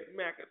doo-doo-ass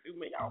McAdoo,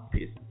 man. Y'all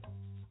pissing.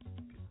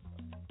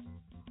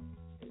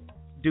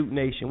 Duke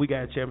Nation, we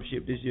got a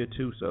championship this year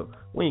too, so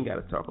we ain't got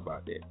to talk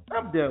about that.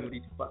 I'm done with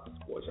these fucking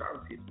sports.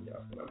 Y'all pissing me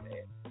off, and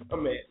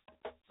I'm mad.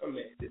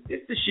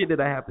 It's the shit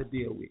that I have to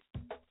deal with.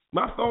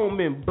 My phone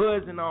been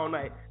buzzing all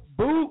night.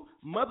 Boo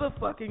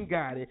motherfucking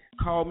Gotti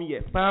called me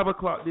at 5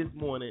 o'clock this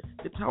morning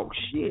to talk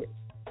shit.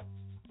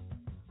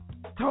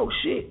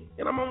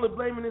 And I'm only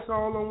blaming this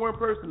all on one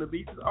person. The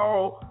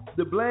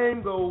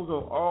blame goes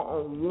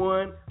on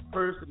one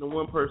person and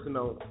one person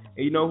only.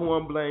 And you know who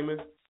I'm blaming?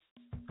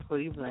 Who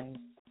you blame?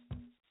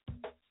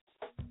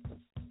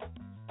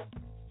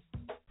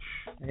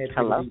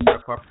 Hello?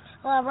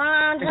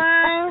 LeBron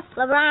James.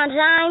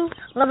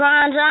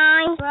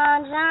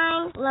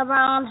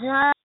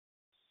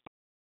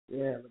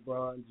 Yeah,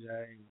 LeBron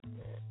James,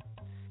 man.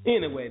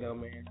 Anyway, though,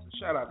 man. So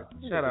shout out to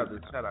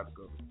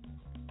Kobe.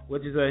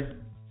 What'd you say?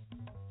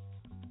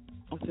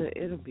 I said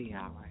it'll be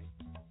all right.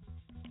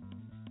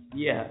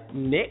 Yeah,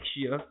 next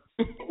year.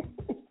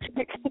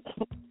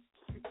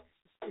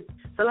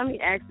 So let me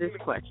ask this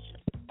question.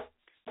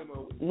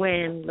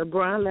 When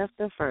LeBron left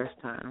the first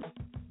time,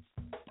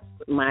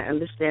 my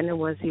understanding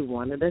was he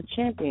wanted a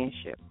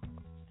championship.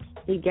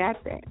 He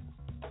got that.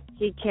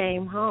 He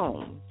came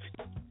home.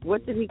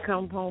 What did he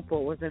come home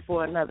for? Was it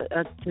for another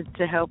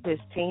to help his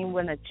team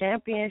win a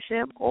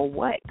championship or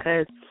what?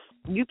 Because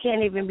you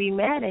can't even be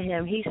mad at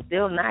him. He's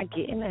still not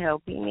getting the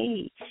help he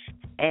needs.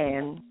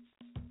 And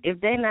if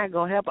they're not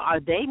going to help, are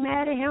they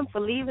mad at him for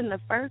leaving the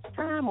first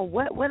time or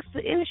what? What's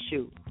the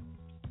issue?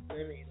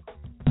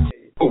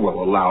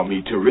 Well, allow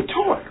me to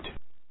retort.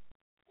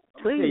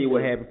 I'll tell you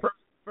what happened.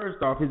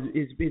 First off,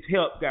 his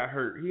help got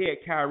hurt. He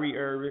had Kyrie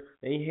Irving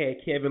and he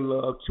had Kevin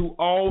Love, two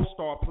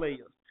all-star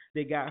players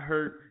that got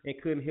hurt and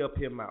couldn't help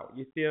him out.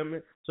 You feel me?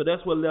 So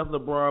that's what left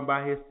LeBron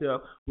by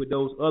himself with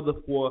those other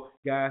four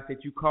guys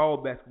that you call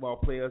basketball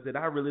players that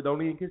I really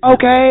don't even consider.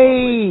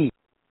 Okay.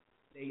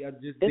 They are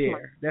just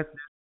there.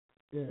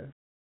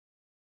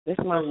 That's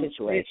my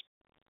situation.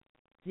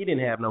 He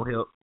didn't have no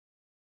help.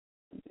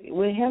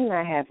 With him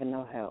not having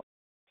no help,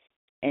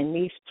 and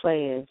these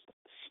players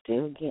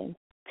still getting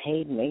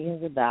paid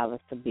millions of dollars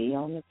to be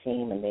on the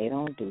team and they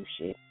don't do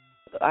shit,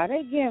 are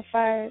they getting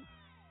fired?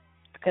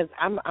 Because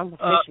I'm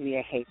officially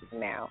a hater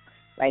now.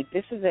 Like,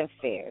 this isn't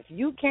fair. If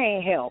you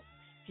can't help,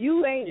 if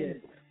you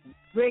ain't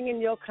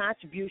bringing your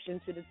contribution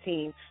to the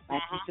team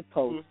like you're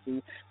supposed to,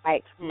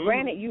 like,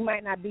 granted, you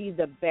might not be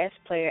the best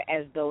player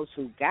as those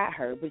who got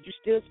hurt, but you're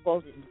still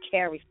supposed to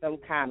carry some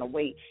kind of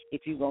weight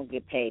if you're going to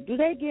get paid. Do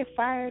they get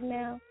fired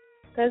now?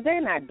 Because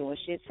they're not doing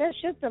shit.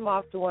 Ship them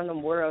off to one of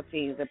them world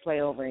teams that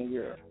play over in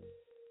Europe.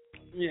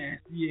 Yeah,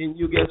 and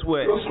you guess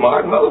what? You're a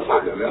smart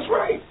motherfucker, that's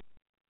right.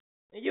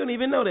 And you don't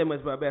even know that much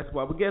about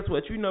basketball, but guess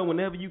what? You know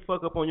whenever you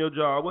fuck up on your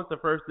job, what's the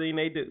first thing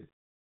they do?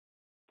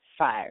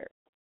 Fired.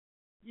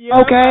 Yeah,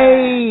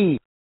 okay.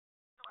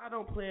 I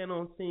don't plan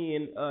on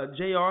seeing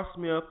J.R.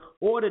 Smith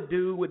or the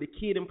dude with the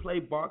kid and play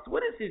box.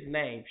 What is his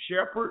name?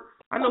 Shepard?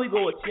 I know he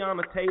go with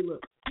Tiana Taylor.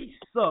 He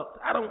sucks.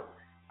 I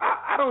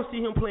don't see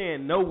him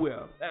playing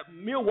nowhere.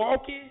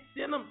 Milwaukee,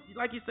 send them,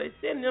 like you say,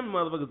 send them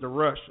motherfuckers to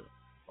Russia.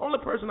 Only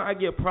person I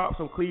give props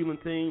on Cleveland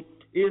team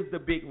is the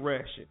Big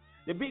Russian.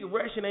 The Big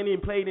Russian ain't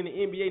even played in the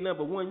NBA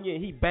number 1 year.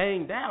 He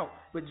banged out.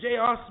 But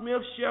J.R.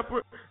 Smith,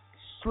 Shepard,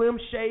 Slim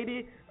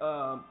Shady,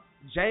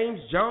 James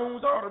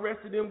Jones, all the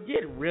rest of them,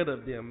 get rid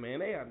of them, man.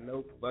 They are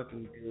no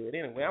fucking good.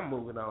 Anyway, I'm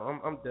moving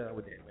on. I'm done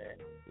with that, man.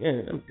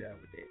 Yeah, I'm done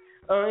with that.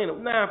 Anyway,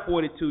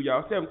 9:42,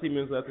 y'all. 17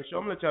 minutes left of the show.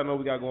 I'm going to let y'all know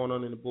what we got going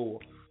on in the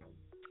bowl.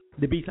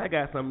 The Beats, I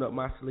got something up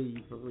my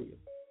sleeve for real.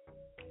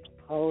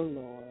 Oh,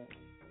 Lord.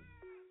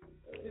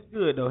 It's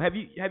good, though. Have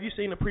you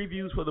seen the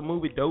previews for the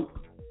movie Dope?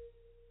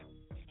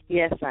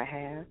 Yes, I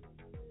have.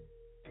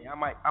 Hey, I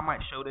might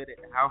show that at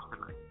the house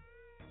tonight.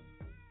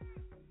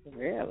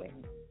 Really?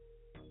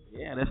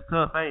 Yeah, that's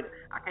tough, ain't it?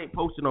 I can't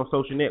post it on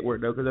social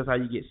network, though, because that's how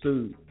you get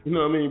sued. You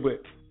know what I mean?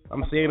 But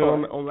I'm saying it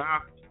on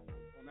our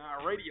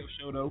radio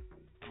show, though.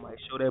 I might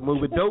show that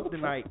movie Dope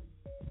tonight.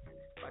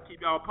 I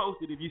keep y'all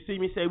posted. If you see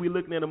me say we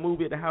looking at a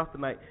movie at the house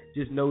tonight,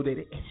 just know that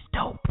it's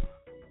dope.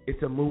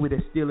 It's a movie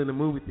that's still in the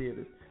movie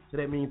theaters. So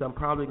that means I'm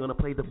probably going to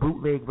play the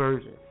bootleg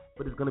version,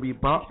 but it's going to be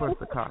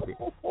blockbuster copy.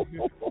 So, if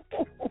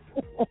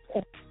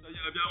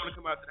y'all want to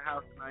come out to the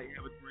house tonight,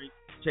 have a drink,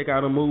 check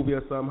out a movie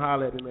or something,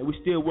 holler at me, man. We're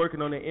still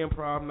working on the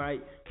improv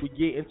night. We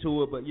get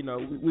into it, but, you know,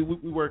 we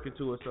work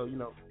into it. So, you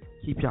know,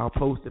 keep y'all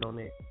posted on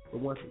that.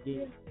 But once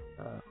again,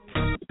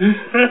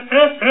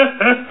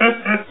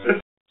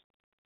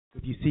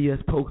 if you see us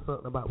post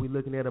something about we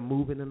looking at a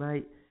movie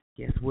tonight,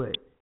 guess what?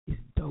 It's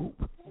dope.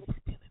 It's still in the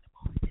movie theater.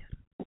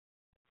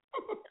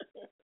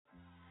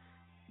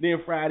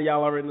 Then Friday,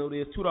 y'all already know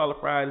this. $2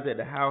 Fridays at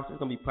the house. It's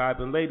going to be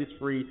popping. Ladies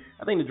free.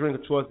 I think the drink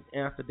of choice is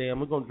Amsterdam.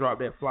 We're going to drop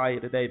that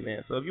flyer today,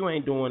 man. So if you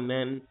ain't doing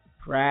nothing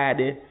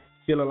Friday,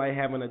 feeling like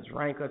having a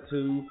drink or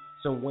two,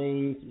 some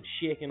wings, some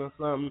chicken or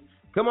something,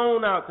 come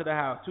on out to the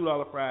house.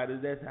 $2 Fridays.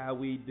 That's how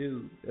we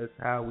do. That's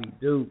how we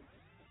do.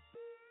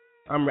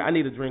 I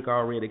need a drink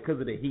already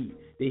because of the heat.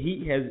 The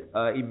heat has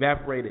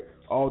evaporated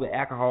all the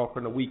alcohol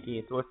from the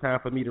weekend, so it's time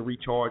for me to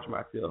recharge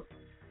myself.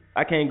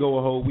 I can't go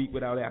a whole week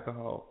without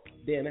alcohol.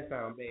 Damn, that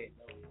sounds bad.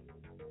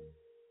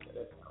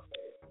 That sounds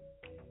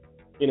bad.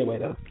 Anyway,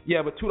 though.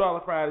 Yeah, but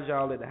 $2 Fridays,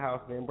 y'all, at the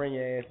house, man. Bring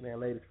your ass,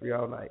 man. Ladies free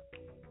all night.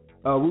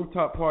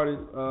 Rooftop party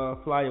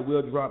flyer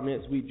will drop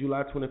next week,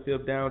 July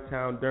 25th,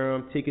 downtown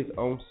Durham. Tickets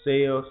on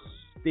sale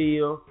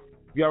still.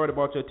 If you already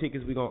bought your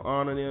tickets, we're going to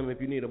honor them.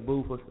 If you need a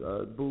booth or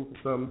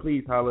something,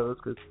 please holler at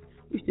us because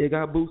we still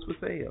got booths for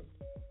sale.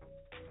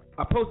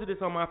 I posted this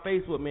on my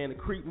Facebook, man, the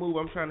Creep Move.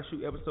 I'm trying to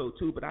shoot episode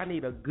 2, but I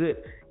need a good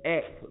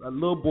act, a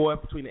little boy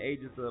between the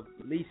ages of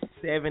at least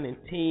 7 and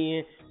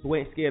 10 who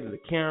ain't scared of the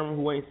camera,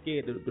 who ain't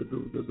scared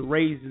to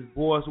raise his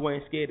voice, who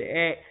ain't scared to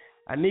act.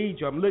 I need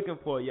you. I'm looking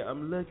for you.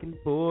 I'm looking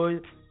for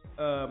you.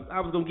 I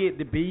was gonna get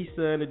the B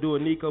son to do a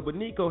Nico, but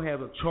Nico has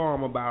a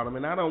charm about him,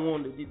 and I don't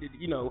want to.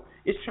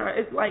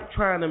 It's like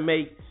trying to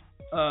make.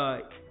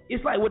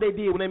 It's like what they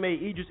did when they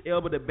made Idris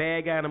Elba the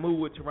bad guy in the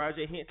movie with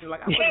Taraji Henson.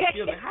 Like I wasn't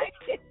feeling how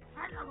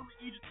y'all gonna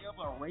make Idris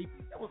Elba a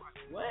rapist? That was like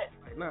what?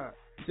 Like nah.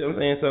 You see what I'm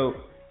saying? So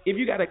if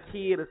you got a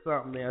kid or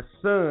something, man, a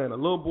son, a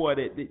little boy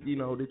that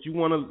you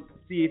want to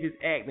see if he's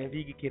acting, if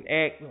he can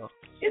act,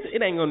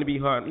 it ain't gonna be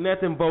hard.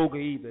 Nothing vulgar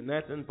either.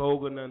 Nothing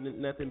vulgar.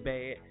 Nothing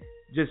bad.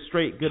 Just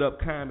straight good up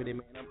comedy,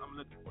 man. I'm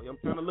looking for you. I'm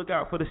trying to look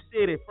out for the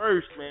city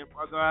first, man.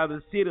 Before I go out of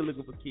the city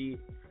looking for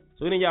kids.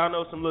 So any of y'all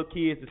know some little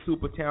kids that's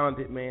super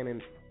talented, man,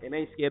 and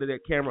ain't scared of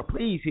that camera,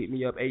 please hit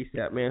me up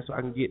ASAP, man, so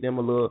I can get them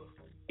a little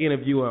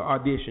interview or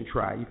audition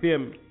try. You feel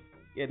me?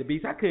 Yeah, the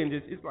Beast. I couldn't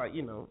just. It's like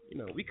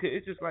we could.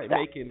 It's just like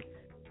making.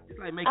 It's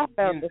like making. I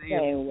felt the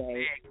same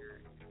way.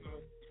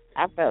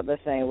 I felt the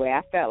same way.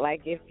 I felt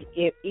like if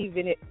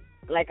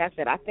like I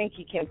said, I think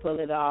he can pull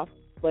it off.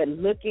 But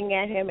looking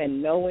at him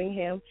and knowing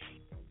him,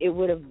 a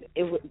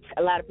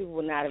lot of people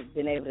would not have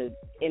been able to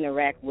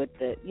interact with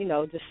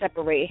just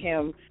separate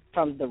him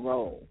from the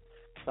role.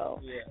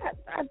 So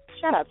I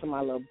shout out to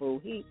my little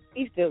boo. He's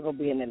still gonna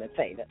be an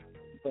entertainer,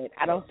 but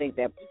I don't think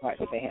that part's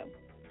for him.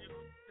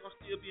 He'll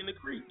still be in the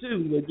creek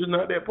too, but just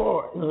not that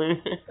part.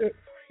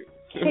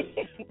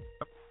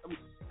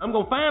 I'm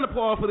gonna find a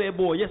part for that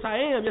boy. Yes, I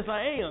am.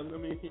 I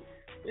mean.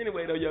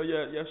 Anyway, though, yo,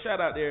 shout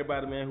out to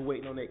everybody, man, who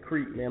waiting on that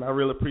creek, man. I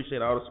really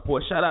appreciate all the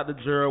support. Shout out to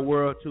Gerald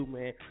World, too,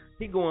 man.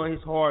 He going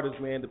his hardest,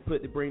 man, to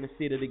bring the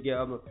city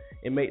together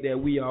and make that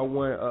we are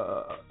one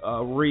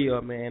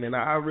real, man. And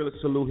I really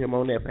salute him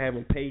on that for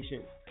having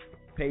patience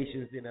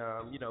and,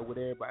 with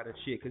everybody and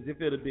shit. Because if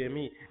it had been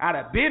me, I'd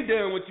have been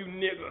done with you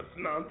niggas.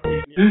 No, I'm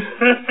kidding.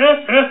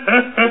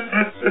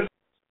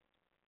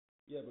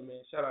 Yeah, but,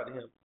 man, shout out to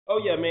him. Oh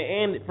yeah, man,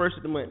 and first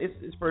of the month.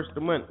 It's first of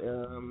the month.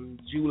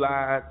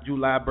 July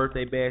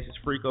birthday bash. It's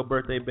Freako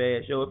birthday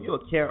bash. Yo, if you're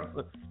a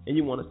counselor and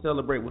you want to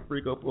celebrate with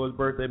Freako for his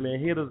birthday, man,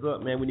 hit us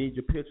up, man. We need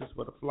your pictures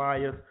for the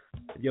flyers.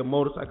 If your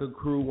motorcycle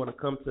crew want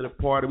to come to the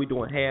party, we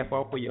doing half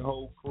off for your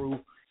whole crew.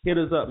 Hit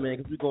us up, man,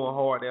 because we going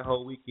hard that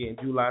whole weekend.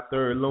 July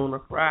 3rd, Lunar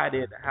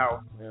Friday at the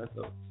house, man.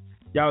 So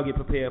y'all get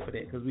prepared for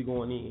that because we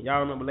going in. Y'all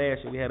remember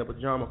last year we had a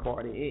pajama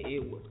party.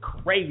 It was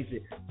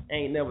crazy. I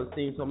ain't never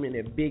seen so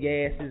many big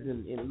asses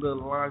and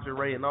little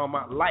lingerie in all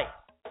my life.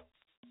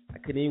 I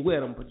couldn't even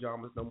wear them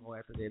pajamas no more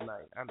after that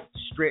night. I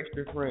stretched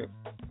the front.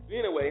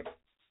 Anyway,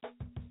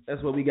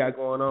 that's what we got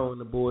going on in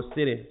the Bull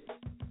City.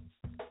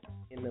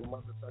 In the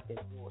motherfucking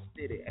Bull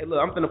City. Hey, look,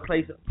 I'm finna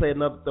play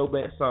another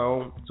throwback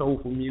song,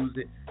 soulful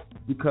music.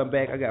 We come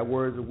back, I got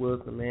words of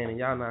wisdom, man, and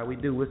y'all know how we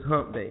do. It's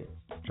Hump Day.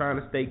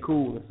 Trying to stay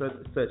cool in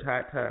such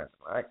high times,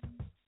 all right?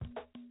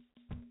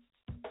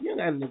 You ain't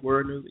got any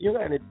word news. You ain't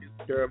got any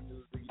Durham news.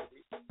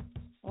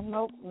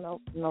 Nope.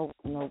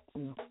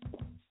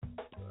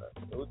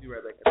 We'll be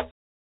right back.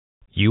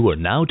 You are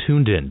now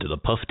tuned in to the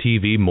Puff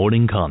TV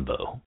Morning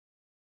Convo.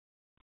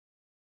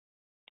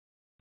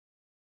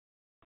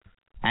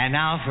 And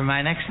now for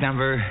my next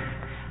number,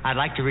 I'd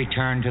like to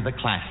return to the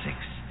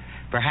classics.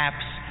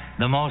 Perhaps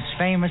the most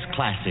famous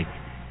classic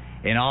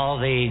in all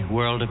the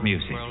world of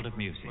music.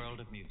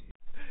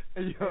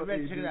 Hey, yo,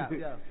 man, check it out.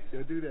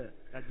 Yo, do that.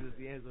 That's just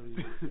the hands on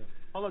you.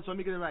 Hold on, so let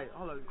me get it right.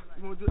 Hold on.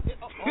 You want to do it?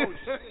 Oh,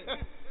 shit. Hey,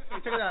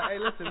 check it out. Hey,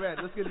 listen, Red.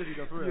 Let's get busy,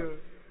 though, for real.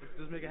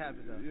 Let's make it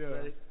happen, though. Yeah.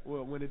 Ready?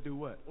 Well, when it do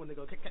what? When they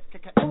go, I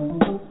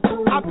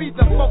be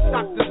the folk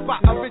doctor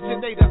spot,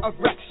 originator of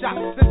wreck shop.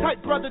 The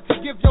type brother to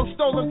give your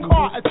stolen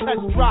car a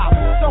test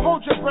drive. So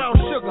hold your brown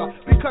sugar,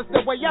 because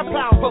the way I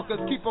pound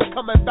hookers keep on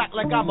coming back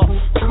like I'm a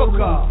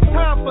cooker.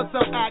 Time for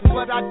some act,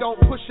 but I don't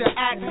push your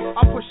act.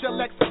 I push your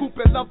Lex Coupe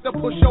and love to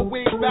push your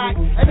wing back.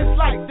 And it's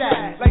like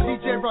that, like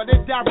DJ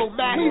running Daryl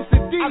Mack. He's the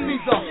D. I be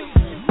the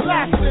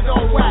blasting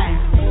on wax.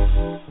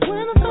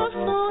 When I first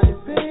saw you,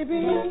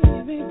 baby,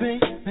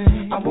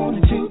 I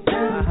wanted you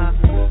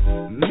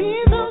down.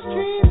 Me and those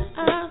dreams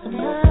I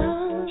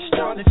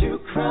started to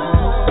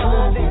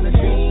cry in a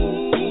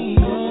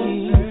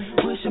dream.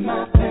 Wishing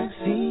my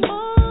fantasy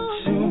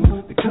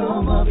soon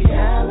become a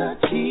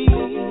reality.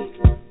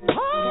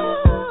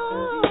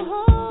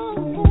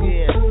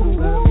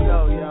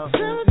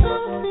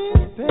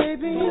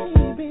 Baby.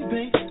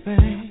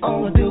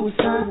 All I do is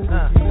sign.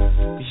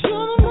 'Cause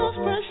you're the most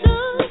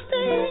precious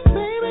thing,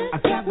 baby. I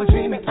got my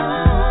dreaming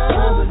eyes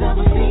I've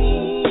never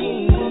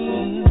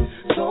seen.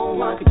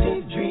 So I could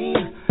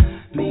daydream.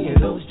 Me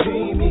and those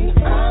dreaming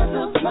eyes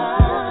of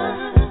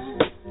mine.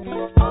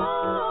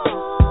 Oh,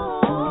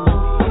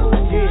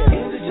 yeah.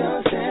 Is it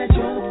just that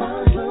you're the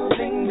first little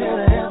thing that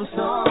I ever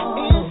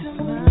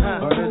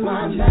saw? Or is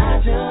my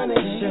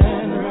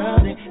imagination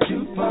running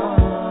too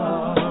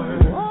far?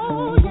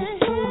 Oh,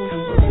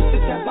 yeah. Or is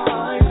it that my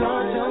eyes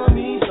are telling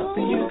me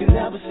something you can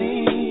never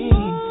see?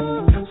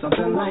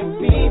 Something like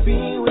me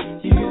being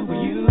with you, or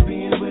you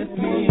being with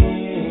me.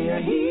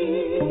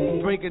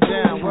 Break it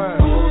down,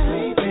 word.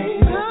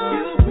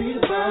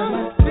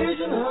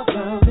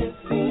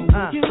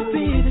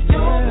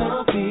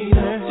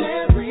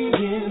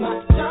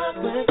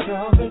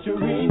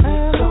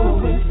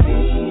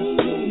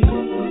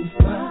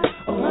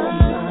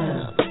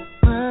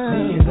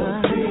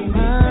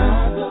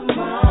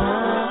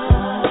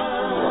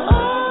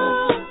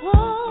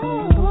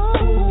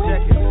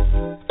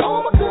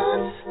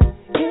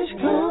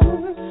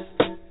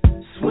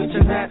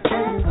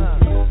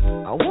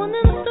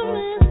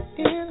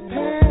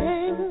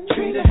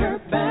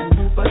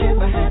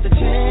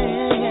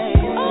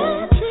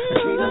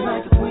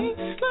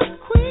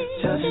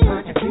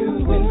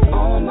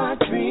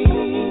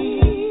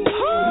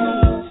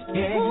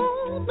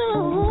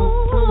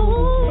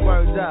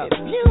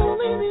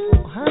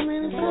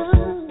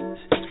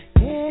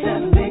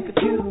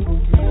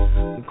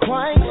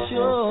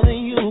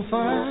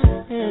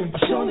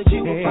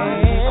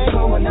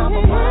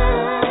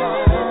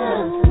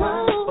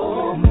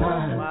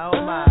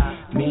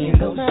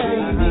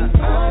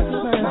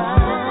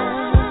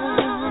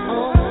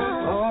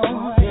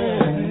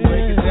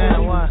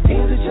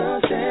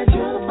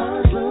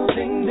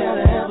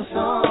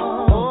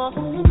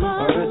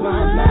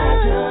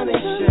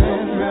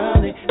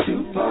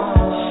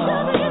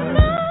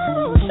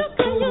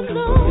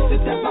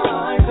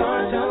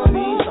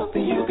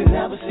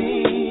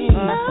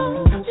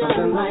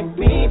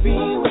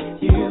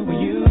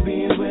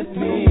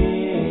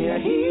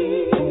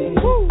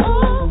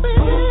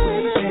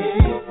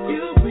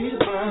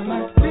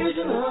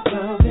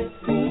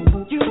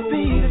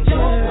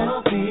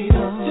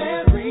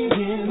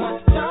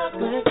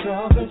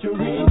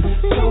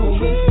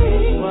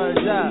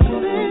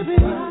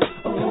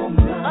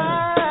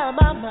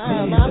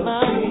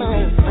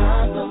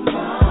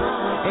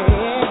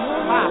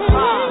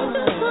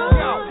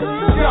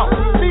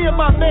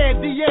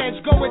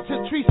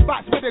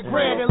 with a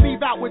grand and leave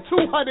out with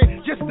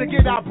 200 just to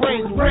get our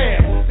brains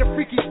ran. The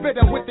freaky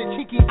spitter with the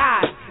cheeky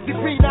eyes, the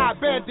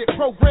green-eyed bandit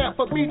programmed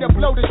for me to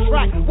blow the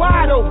track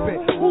wide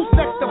open. Who's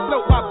next to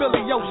float my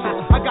Billy Ocean?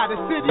 I got a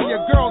city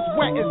of girls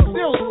wet and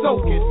still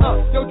soaking.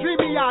 Yo,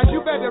 dreamy eyes, you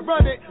better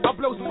run it. I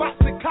blow spots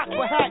and cock,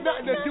 but had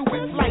nothing to do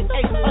with flight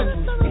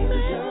 800.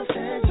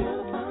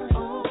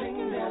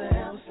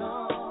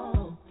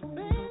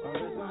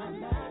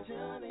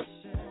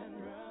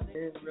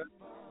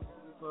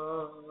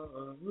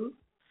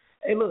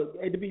 Hey, look,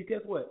 hey, DeBeast,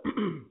 guess what?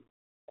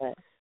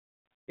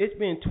 It's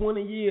been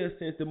 20 years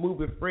since the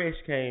movie Fresh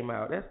came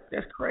out.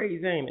 That's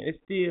crazy, ain't it? It's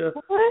still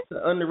it's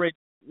an underrated.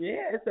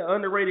 Yeah, it's an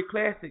underrated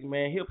classic,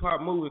 man. Hip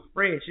hop movie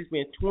Fresh. It's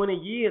been 20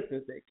 years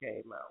since that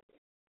came out.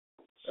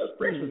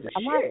 Fresh was the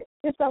shit.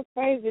 It's so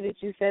crazy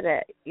that you said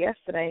that.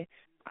 Yesterday,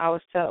 I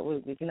was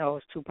telling, it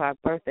was Tupac's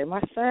birthday.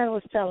 My son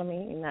was telling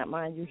me, not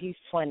mind you, he's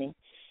 20.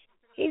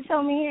 He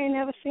told me he ain't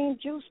never seen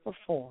Juice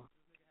before.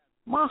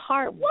 My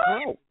heart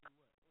broke.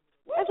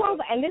 That's what I'm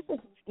saying. And this is,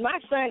 my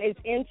son is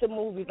into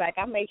movies. Like,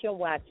 I make him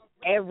watch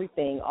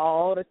everything,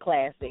 all the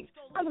classics.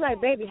 I was like,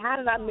 baby, how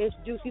did I miss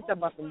Juice? He's talking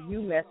about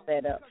you messed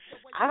that up.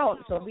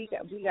 So we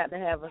got to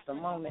have us a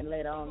moment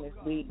later on this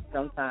week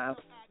sometime.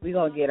 We're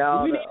going to get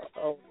all the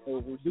old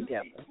movies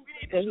together.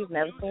 Because he's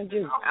never seen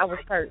Juice. I was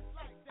hurt.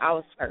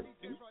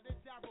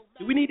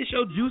 Do we need to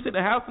show Juice at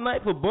the house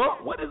tonight for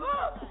Bump? What is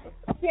up?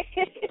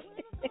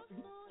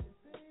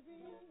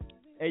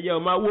 Hey, yo,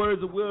 my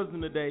words of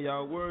wisdom today,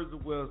 y'all. Words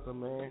of wisdom,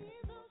 man.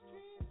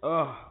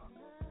 Oh,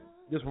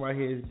 this one right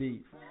here is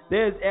deep.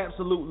 There's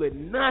absolutely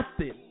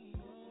nothing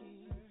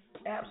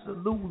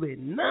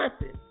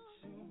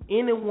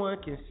anyone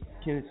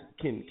can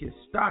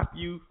stop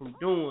you from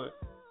doing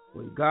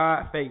when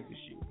God favors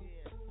you.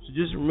 So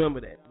just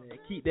remember that, man.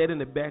 Keep that in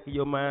the back of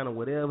your mind on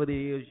whatever it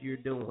is you're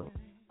doing.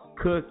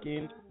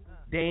 Cooking,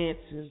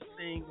 dancing,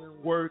 singing,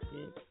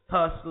 working,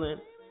 hustling.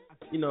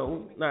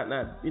 Not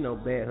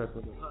bad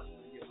hustling, but hustling.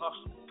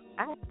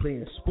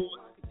 Playing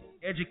sports,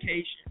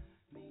 education.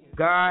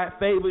 God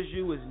favors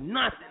you is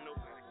nothing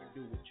nobody can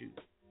do with you.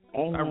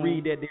 Amen. I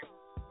read that there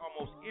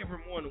almost every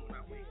morning when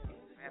I wake up.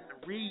 I have to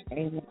read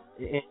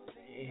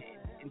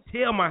and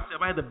tell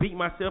myself, I have to beat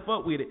myself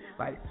up with it.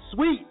 Like,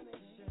 sweet,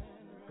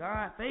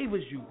 God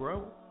favors you,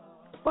 bro.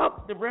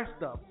 Fuck the rest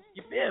of them.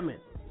 You feel me?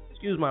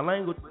 Excuse my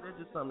language, but that's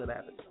just something that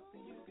happens.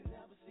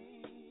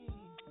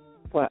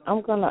 Well,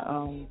 I'm going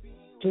to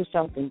do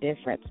something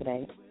different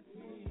today.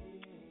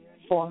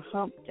 For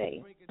Hump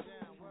Day,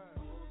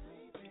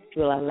 if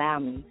you'll allow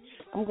me,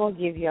 I'm going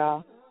to give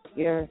y'all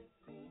your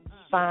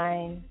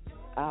sign,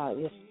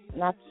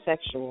 not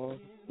sexual,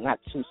 not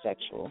too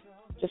sexual,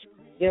 just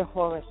your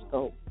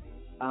horoscope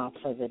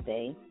for the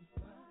day,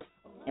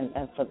 and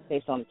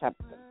based on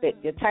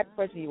the type of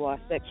person you are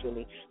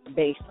sexually,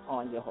 based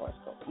on your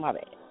horoscope. My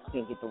bad,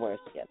 didn't get the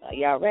words together. Are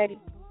y'all ready?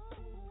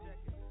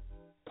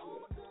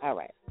 All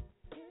right.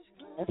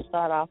 Let's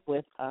start off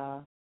with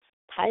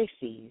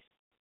Pisces.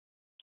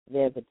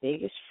 They're the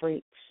biggest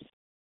freaks.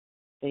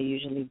 They're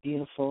usually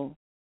beautiful,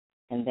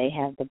 and they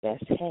have the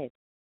best head.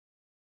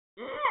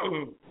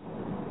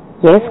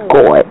 Yes,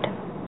 good.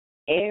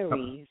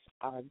 Aries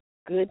are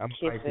good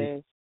kissers.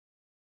 Pisces.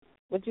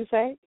 What'd you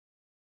say?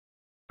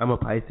 I'm a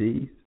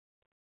Pisces.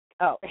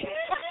 Oh.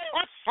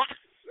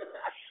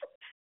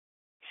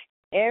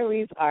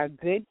 Aries are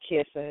good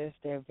kissers.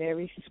 They're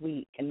very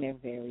sweet, and they're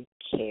very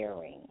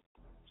caring.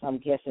 So I'm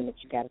guessing that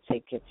you got to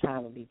take your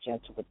time and be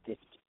gentle with this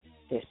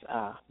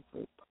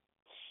group.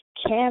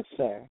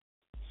 Cancer,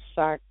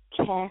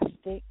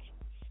 sarcastic,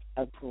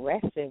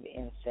 aggressive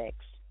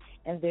insects,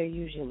 and they're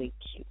usually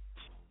cute.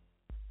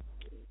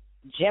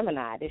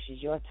 Gemini, this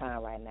is your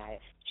time right now.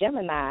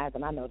 Geminis,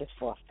 and I know this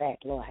for a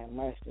fact, Lord have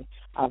mercy,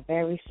 are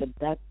very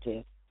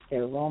seductive.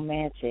 They're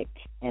romantic,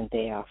 and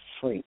they are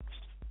freaks.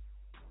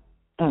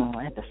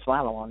 I had to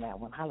swallow on that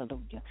one.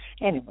 Hallelujah.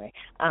 Anyway,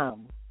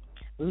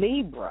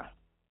 Libra.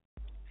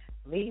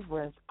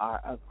 Libras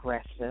are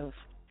aggressive,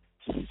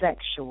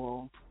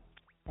 sexual,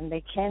 and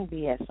they can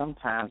be at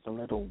sometimes a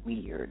little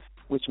weird,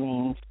 which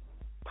means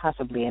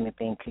possibly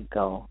anything could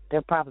go.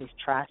 They're probably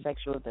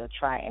trisexual. They'll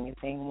try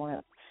anything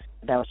once.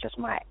 That was just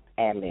my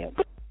ad-lib.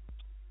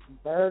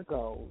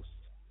 Virgos,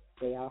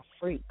 they are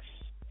freaks.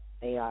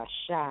 They are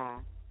shy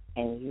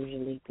and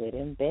usually good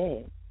in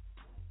bed.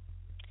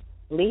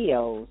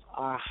 Leos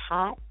are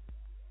hot,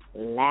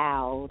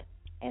 loud,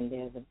 and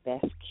they're the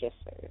best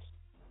kissers.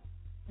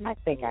 I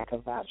think I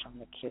could vouch on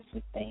the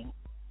kissing thing.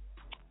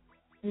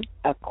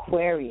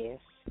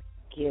 Aquarius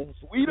gives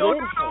We don't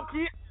do no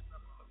kissing.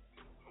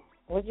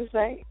 What'd you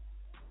say?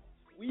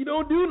 We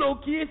don't do no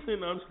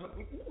kissing. I'm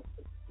sorry.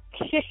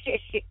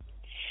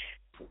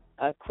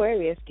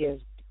 Aquarius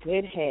gives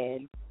good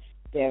head.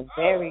 They're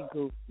very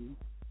goofy,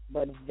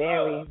 but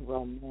very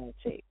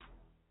romantic.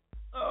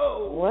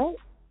 Oh. What?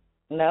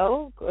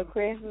 No?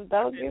 Aquarius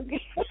don't give good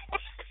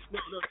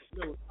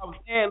No. I was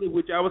ad-lib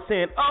with you. I was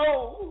saying,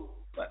 oh.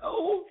 Like,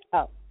 oh.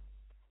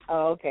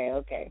 Oh,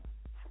 okay.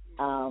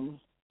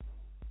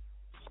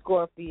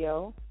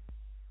 Scorpio,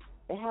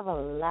 they have a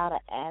lot of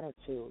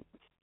attitude.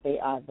 They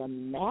are the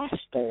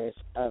masters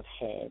of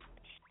head,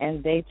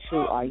 and they too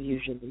are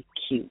usually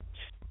cute.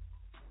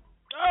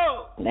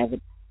 Oh.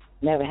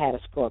 Never had a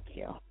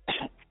Scorpio.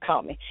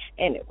 Call me.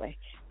 Anyway,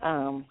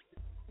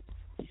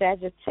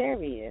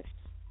 Sagittarius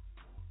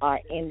are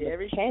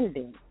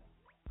independent,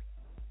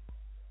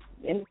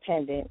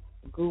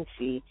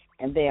 goofy,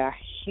 and they are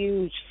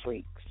huge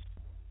freaks.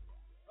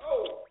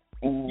 Oh.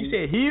 And You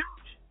said huge?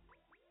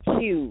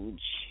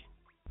 Huge.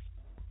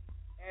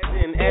 As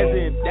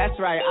in. That's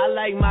right. I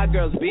like my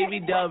girls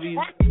BBW.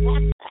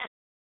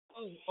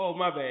 Oh,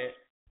 my bad.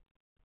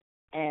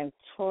 And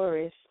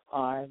Taurus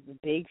are the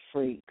big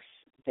freaks.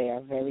 They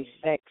are very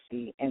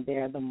sexy, and they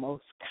are the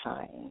most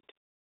kind.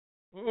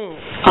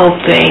 Oh,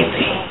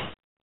 baby.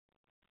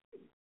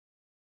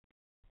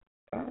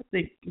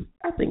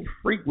 I think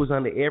freak was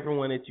under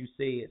everyone that you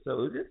said.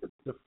 So is this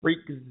the freak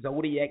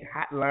zodiac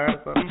hotline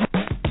or something?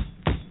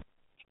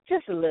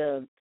 Just a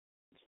little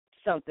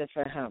something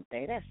for Hump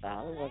Day. That's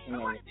all. It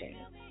wasn't anything.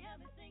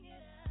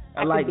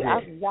 I like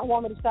that. Y'all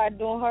want me to start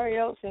doing hurry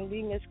ups and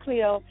be Miss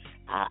Cleo?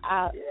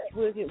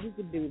 We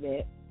could do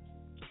that.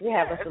 We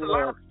have us a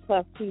little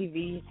Puff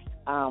TV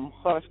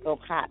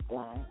horoscope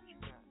hotline.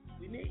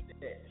 We need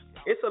that.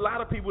 It's a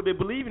lot of people that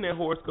believe in that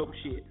horoscope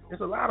shit.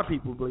 There's a lot of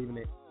people believing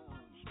it.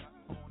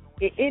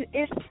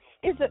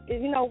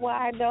 You know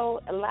why though?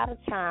 A lot of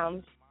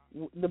times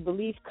the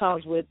belief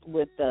comes with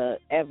the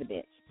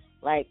evidence.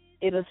 Like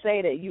it'll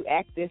say that you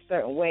act this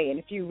certain way, and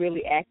if you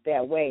really act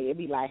that way, it'd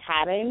be like,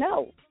 how they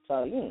know? So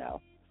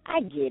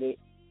I get it.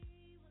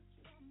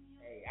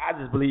 Hey, I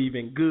just believe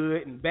in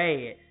good and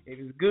bad. If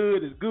it's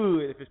good, it's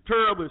good. If it's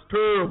terrible, it's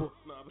terrible.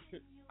 No,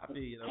 I feel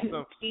you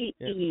know.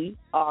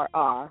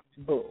 T-E-R-R,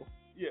 bull.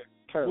 Yeah.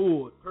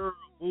 Terrible.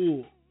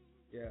 Bull.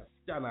 Yeah.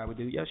 Y'all know how we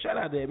do. Yeah, shout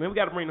out there, man. We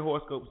got to bring the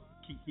horoscopes.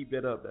 Keep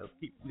that up, though.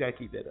 We got to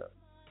keep that up.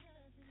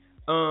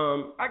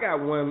 I got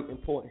one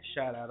important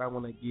shout out I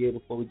want to give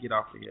before we get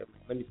off of here,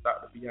 man. Let me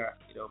start to be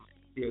honest, man.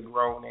 Be a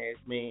grown ass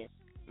man.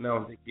 And I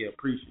don't think you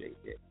appreciate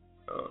that.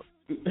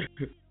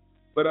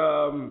 But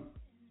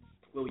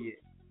yeah.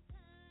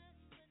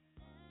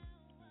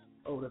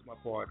 Oh, that's my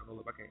part. Hold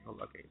up, I can't.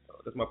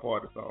 That's my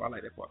part of the song. I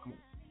like that part.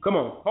 Come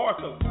on,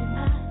 horoscope.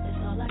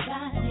 That's all I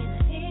got in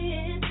the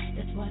end.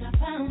 That's what I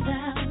found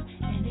out,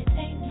 and it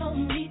ain't no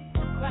need to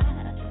cry.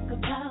 Talk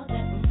about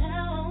that from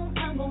now on.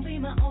 I'm gonna be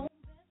my own.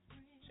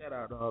 Shout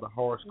out to all the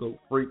horoscope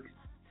freaks.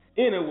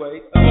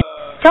 Anyway,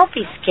 don't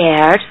be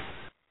scared.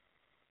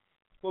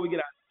 Before we get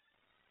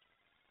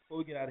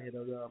out of here,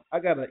 though, I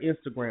got an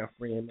Instagram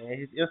friend, man.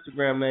 His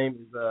Instagram name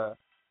is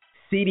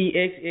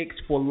CDXX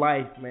for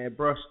life, man.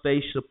 Bro,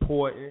 stay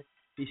supporting.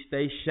 He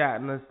stay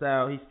shouting us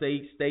out. He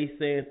stay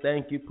saying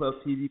thank you, Puff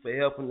TV, for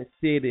helping the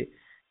city.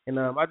 And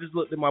I just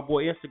looked at my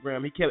boy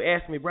Instagram. He kept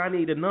asking me, bro, I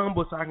need a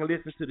number so I can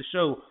listen to the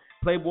show.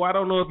 Playboy, I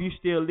don't know if you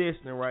still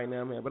listening right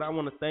now, man, but I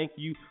want to thank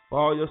you for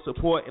all your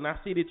support. And I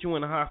see that you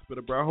in the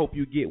hospital, bro. I hope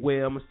you get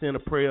well. I'm going to send a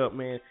prayer up,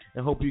 man,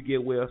 and hope you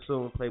get well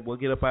soon, Playboy.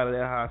 Get up out of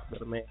that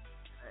hospital, man.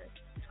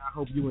 I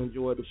hope you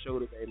enjoyed the show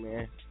today,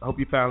 man. I hope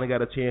you finally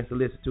got a chance to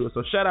listen to it.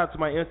 So shout out to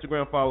my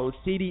Instagram followers,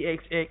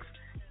 CDXX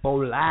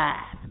for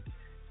life.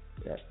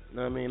 Yeah, you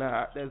know what I mean?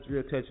 That's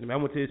real touching me. I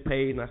went to his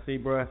page and I see,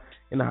 bro,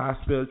 in the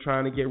hospital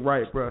trying to get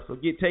right, bro. So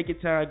take your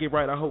time, get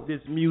right. I hope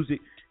this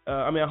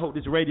I hope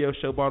this radio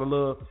show brought a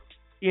little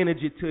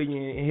energy to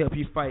you and help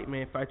you fight,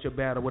 man. Fight your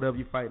battle, whatever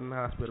you fight in the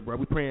hospital, bro.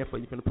 We praying for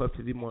you from the Puff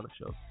TV Morning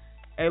Show.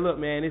 Hey, look,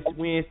 man, it's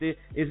Wednesday.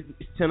 It's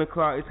 10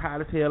 o'clock. It's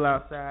hot as hell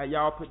outside.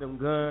 Y'all put them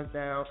guns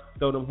down,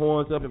 throw them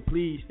horns up, and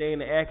please stay in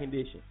the air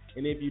condition.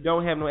 And if you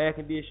don't have no air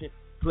condition,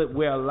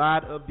 wear a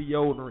lot of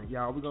deodorant,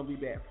 y'all. We're going to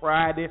be back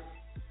Friday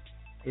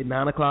at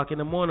 9 o'clock in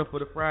the morning for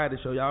the Friday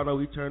show. Y'all know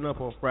we turn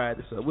up on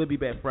Friday, so we'll be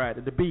back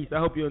Friday. The Beast, I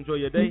hope you enjoy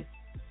your day.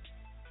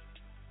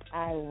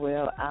 I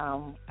will.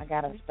 I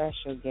got a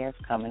special guest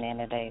coming in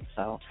today,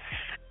 so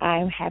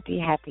I'm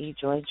happy,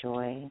 joy.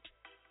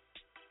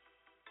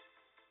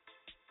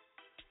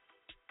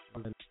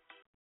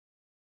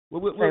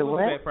 We'll be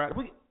back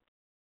Friday.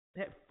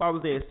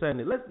 Father's Day is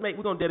Sunday.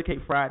 We're gonna dedicate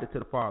Friday to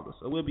the fathers,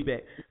 so we'll be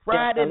back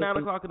Friday at 9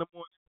 o'clock in the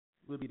morning.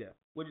 We'll be there.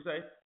 What'd you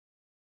say?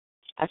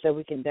 I said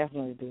we can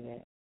definitely do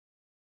that.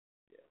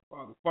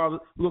 Yeah, Father.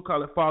 We'll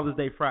call it Father's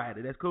Day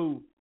Friday. That's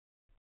cool.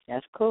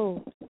 That's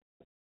cool.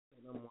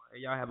 Hey,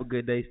 y'all have a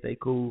good day. Stay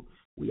cool.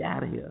 We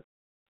out of here.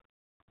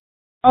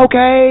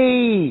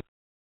 Okay.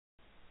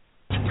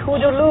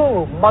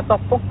 Toodaloo,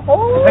 motherfucker.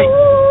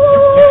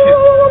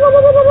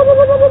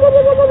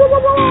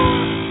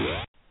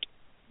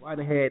 Why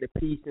they had the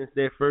peace since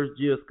their first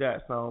Jill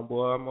Scott song,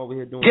 boy? I'm over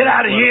here doing. Get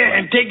out of here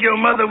and take your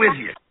mother with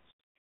you.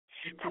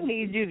 I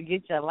need you to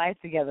get your life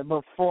together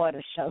before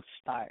the show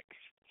starts.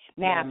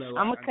 Now, I'm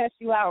going to cut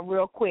you out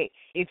real quick.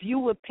 If you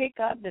would pick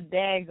up the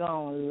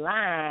daggone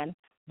line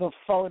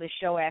before the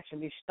show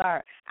actually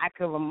starts, I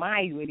could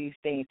remind you of these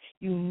things.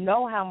 You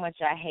know how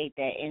much I hate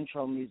that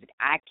intro music.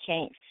 I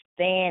can't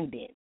stand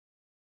it.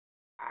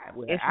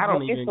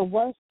 It's the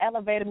worst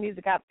elevator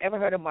music I've ever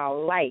heard in my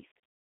life.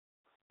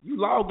 You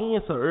log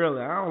in so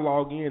early. I don't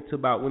log in to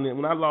about when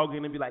I log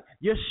in and be like,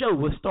 your show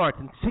will start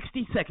in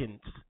 60 seconds.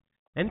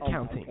 and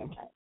counting.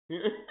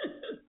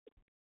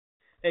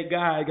 Hey,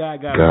 God.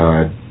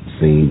 God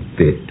seemed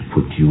fit to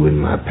put you in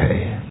my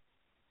path.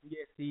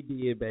 Yes, he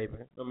did, baby.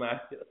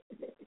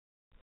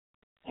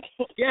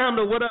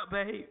 Scandal, what up,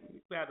 babe? We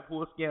got to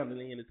pull Scandal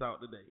in to talk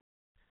today.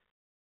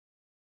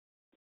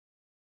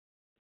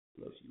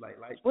 You know, she like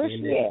where's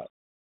she at?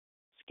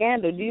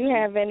 Scandal, do you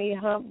have any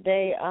hump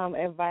day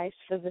advice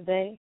for the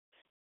day?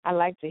 I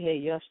like to hear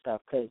your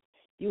stuff because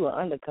you an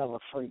undercover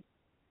freak.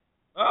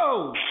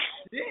 Oh,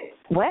 shit.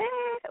 What?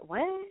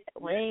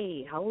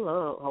 Wait, hold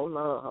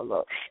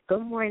up.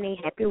 Good morning.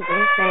 Happy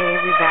Wednesday,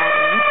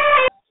 everybody.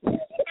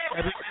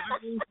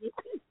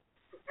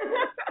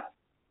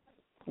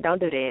 Don't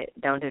do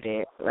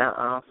that.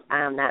 I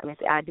am not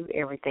missing. I do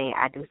everything.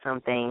 I do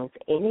some things.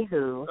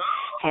 Anywho,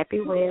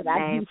 happy Wednesday.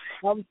 I do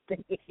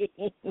something.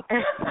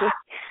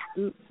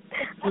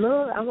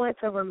 Look, I want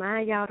to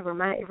remind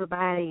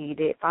everybody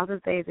that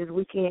Father's Day is this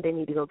weekend. They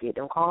need to go get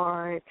them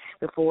cards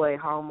before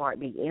Hallmark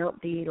be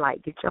empty.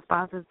 Like, get your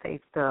Father's Day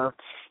stuff.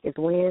 It's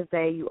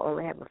Wednesday. You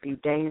only have a few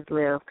days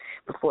left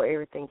before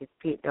everything gets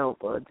picked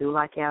over. Do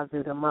like y'all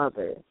do the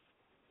mothers.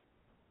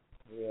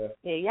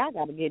 Yeah, y'all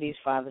got to give these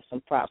fathers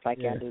some props like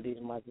y'all do these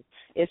mothers.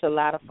 It's a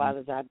lot of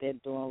fathers out there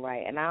doing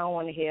right. And I don't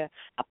want to hear,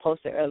 I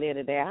posted earlier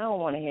today, I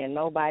don't want to hear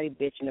nobody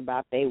bitching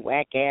about they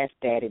whack-ass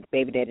daddy,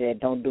 baby daddy that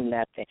don't do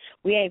nothing.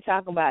 We ain't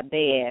talking about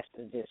their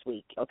asses this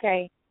week,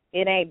 okay?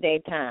 It ain't their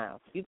time.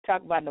 You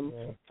talk about them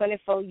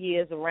 24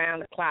 years around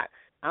the clock.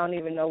 I don't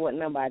even know what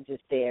number I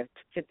just said,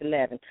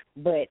 511.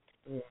 But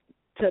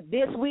to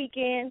this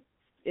weekend,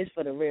 it's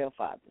for the real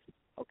fathers.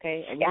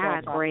 Okay, and I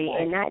agree,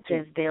 and not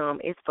just them.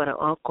 It's for the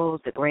uncles,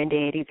 the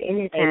granddaddies.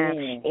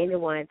 Anytime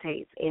anyone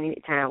takes any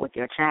time with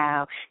your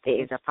child, there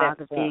is a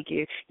father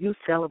figure. You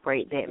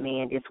celebrate that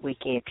man this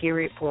weekend.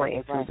 Period. Point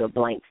into the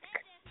blank.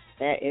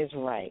 That is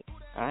right.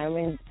 I'm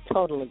in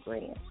total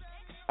agreement.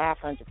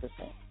 500%.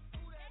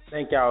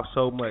 Thank y'all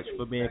so much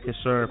for being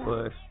concerned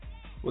for us.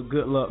 Well,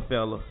 good luck,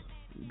 fellas.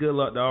 Good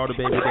luck to all the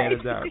baby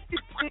daddies out.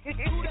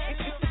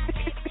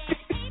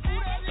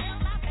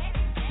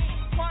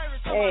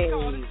 Hey.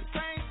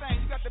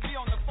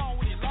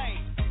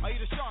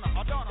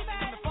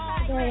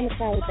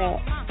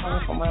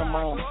 For my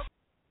mom.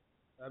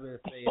 I better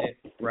say that.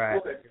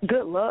 Right.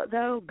 Good luck,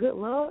 though. Good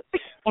luck.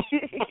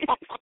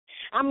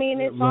 I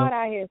mean, it's hard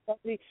out here. So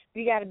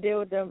you got to deal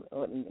with them.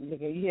 You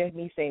hear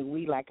me say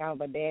we like I'm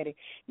a daddy.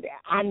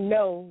 I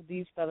know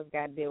these fellas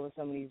got to deal with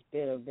some of these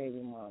bitter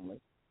baby mamas.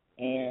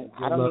 And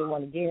I don't even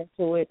want to get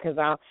into it because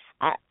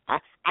I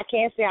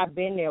can't say I've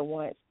been there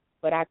once,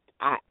 but I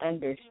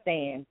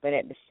understand. But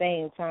at the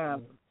same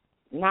time,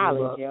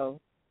 knowledge, yo.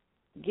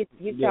 Get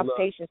your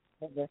patience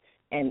together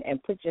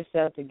and put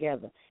yourself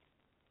together.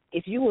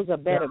 If you was a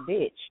better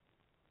bitch,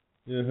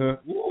 he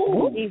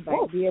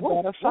might be a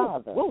better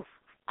father.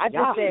 I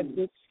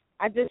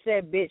just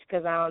said bitch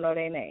because I don't know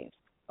their names.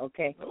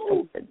 Okay.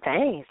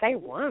 Dang, say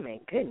woman.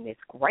 Goodness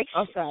gracious.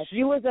 I'm sorry. If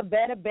you was a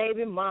better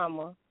baby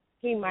mama,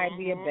 he might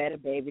be a better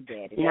baby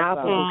daddy. Nah,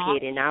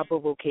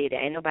 boo-boo kid.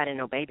 Ain't nobody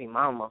no baby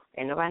mama.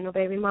 No.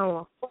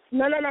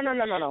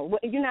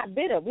 You're not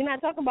bitter. We're not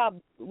talking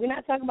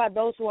about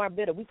those who are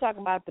bitter. We're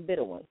talking about the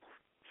bitter ones.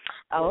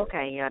 Oh,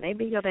 okay. Yeah, they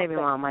be your baby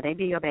mama.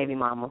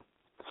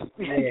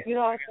 Yeah. You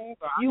know what I'm saying?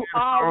 You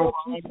are what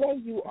you say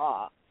you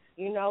are.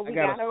 You know, we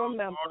gotta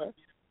remember.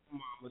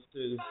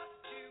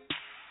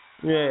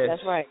 Yeah.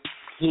 That's right.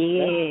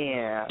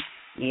 Yeah.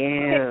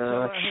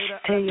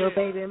 Tell your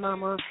baby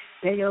mama.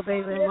 So the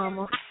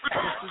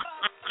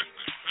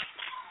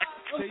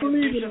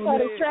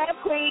trap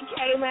queen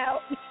came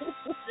out.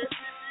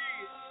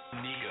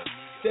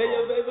 Tell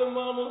your baby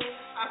mama.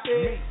 I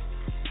said.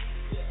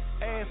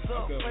 Ass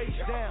up, face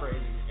down.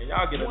 And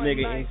y'all get a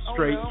nigga in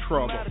straight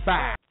trouble.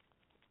 Bye.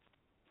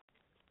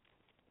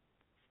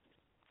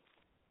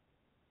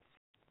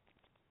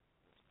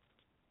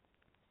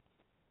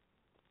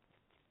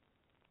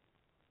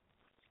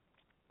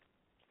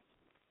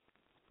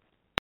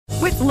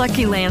 With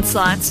Lucky Land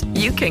Slots,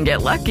 you can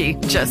get lucky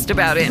just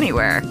about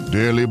anywhere.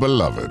 Dearly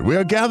beloved, we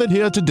are gathered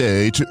here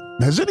today to...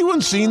 Has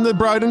anyone seen the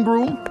bride and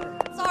groom?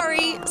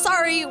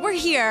 Sorry, we're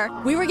here.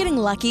 We were getting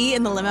lucky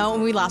in the limo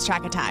and we lost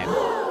track of time.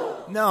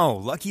 No,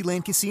 Lucky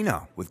Land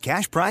Casino, with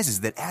cash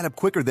prizes that add up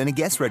quicker than a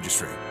guest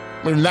registry.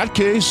 In that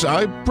case,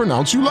 I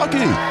pronounce you lucky.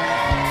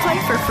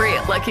 Play for free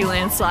at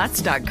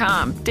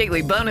LuckyLandSlots.com.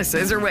 Daily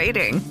bonuses are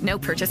waiting. No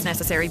purchase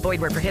necessary.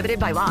 Void where prohibited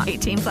by law.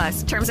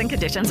 18+. Terms and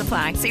conditions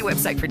apply. See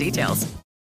website for details.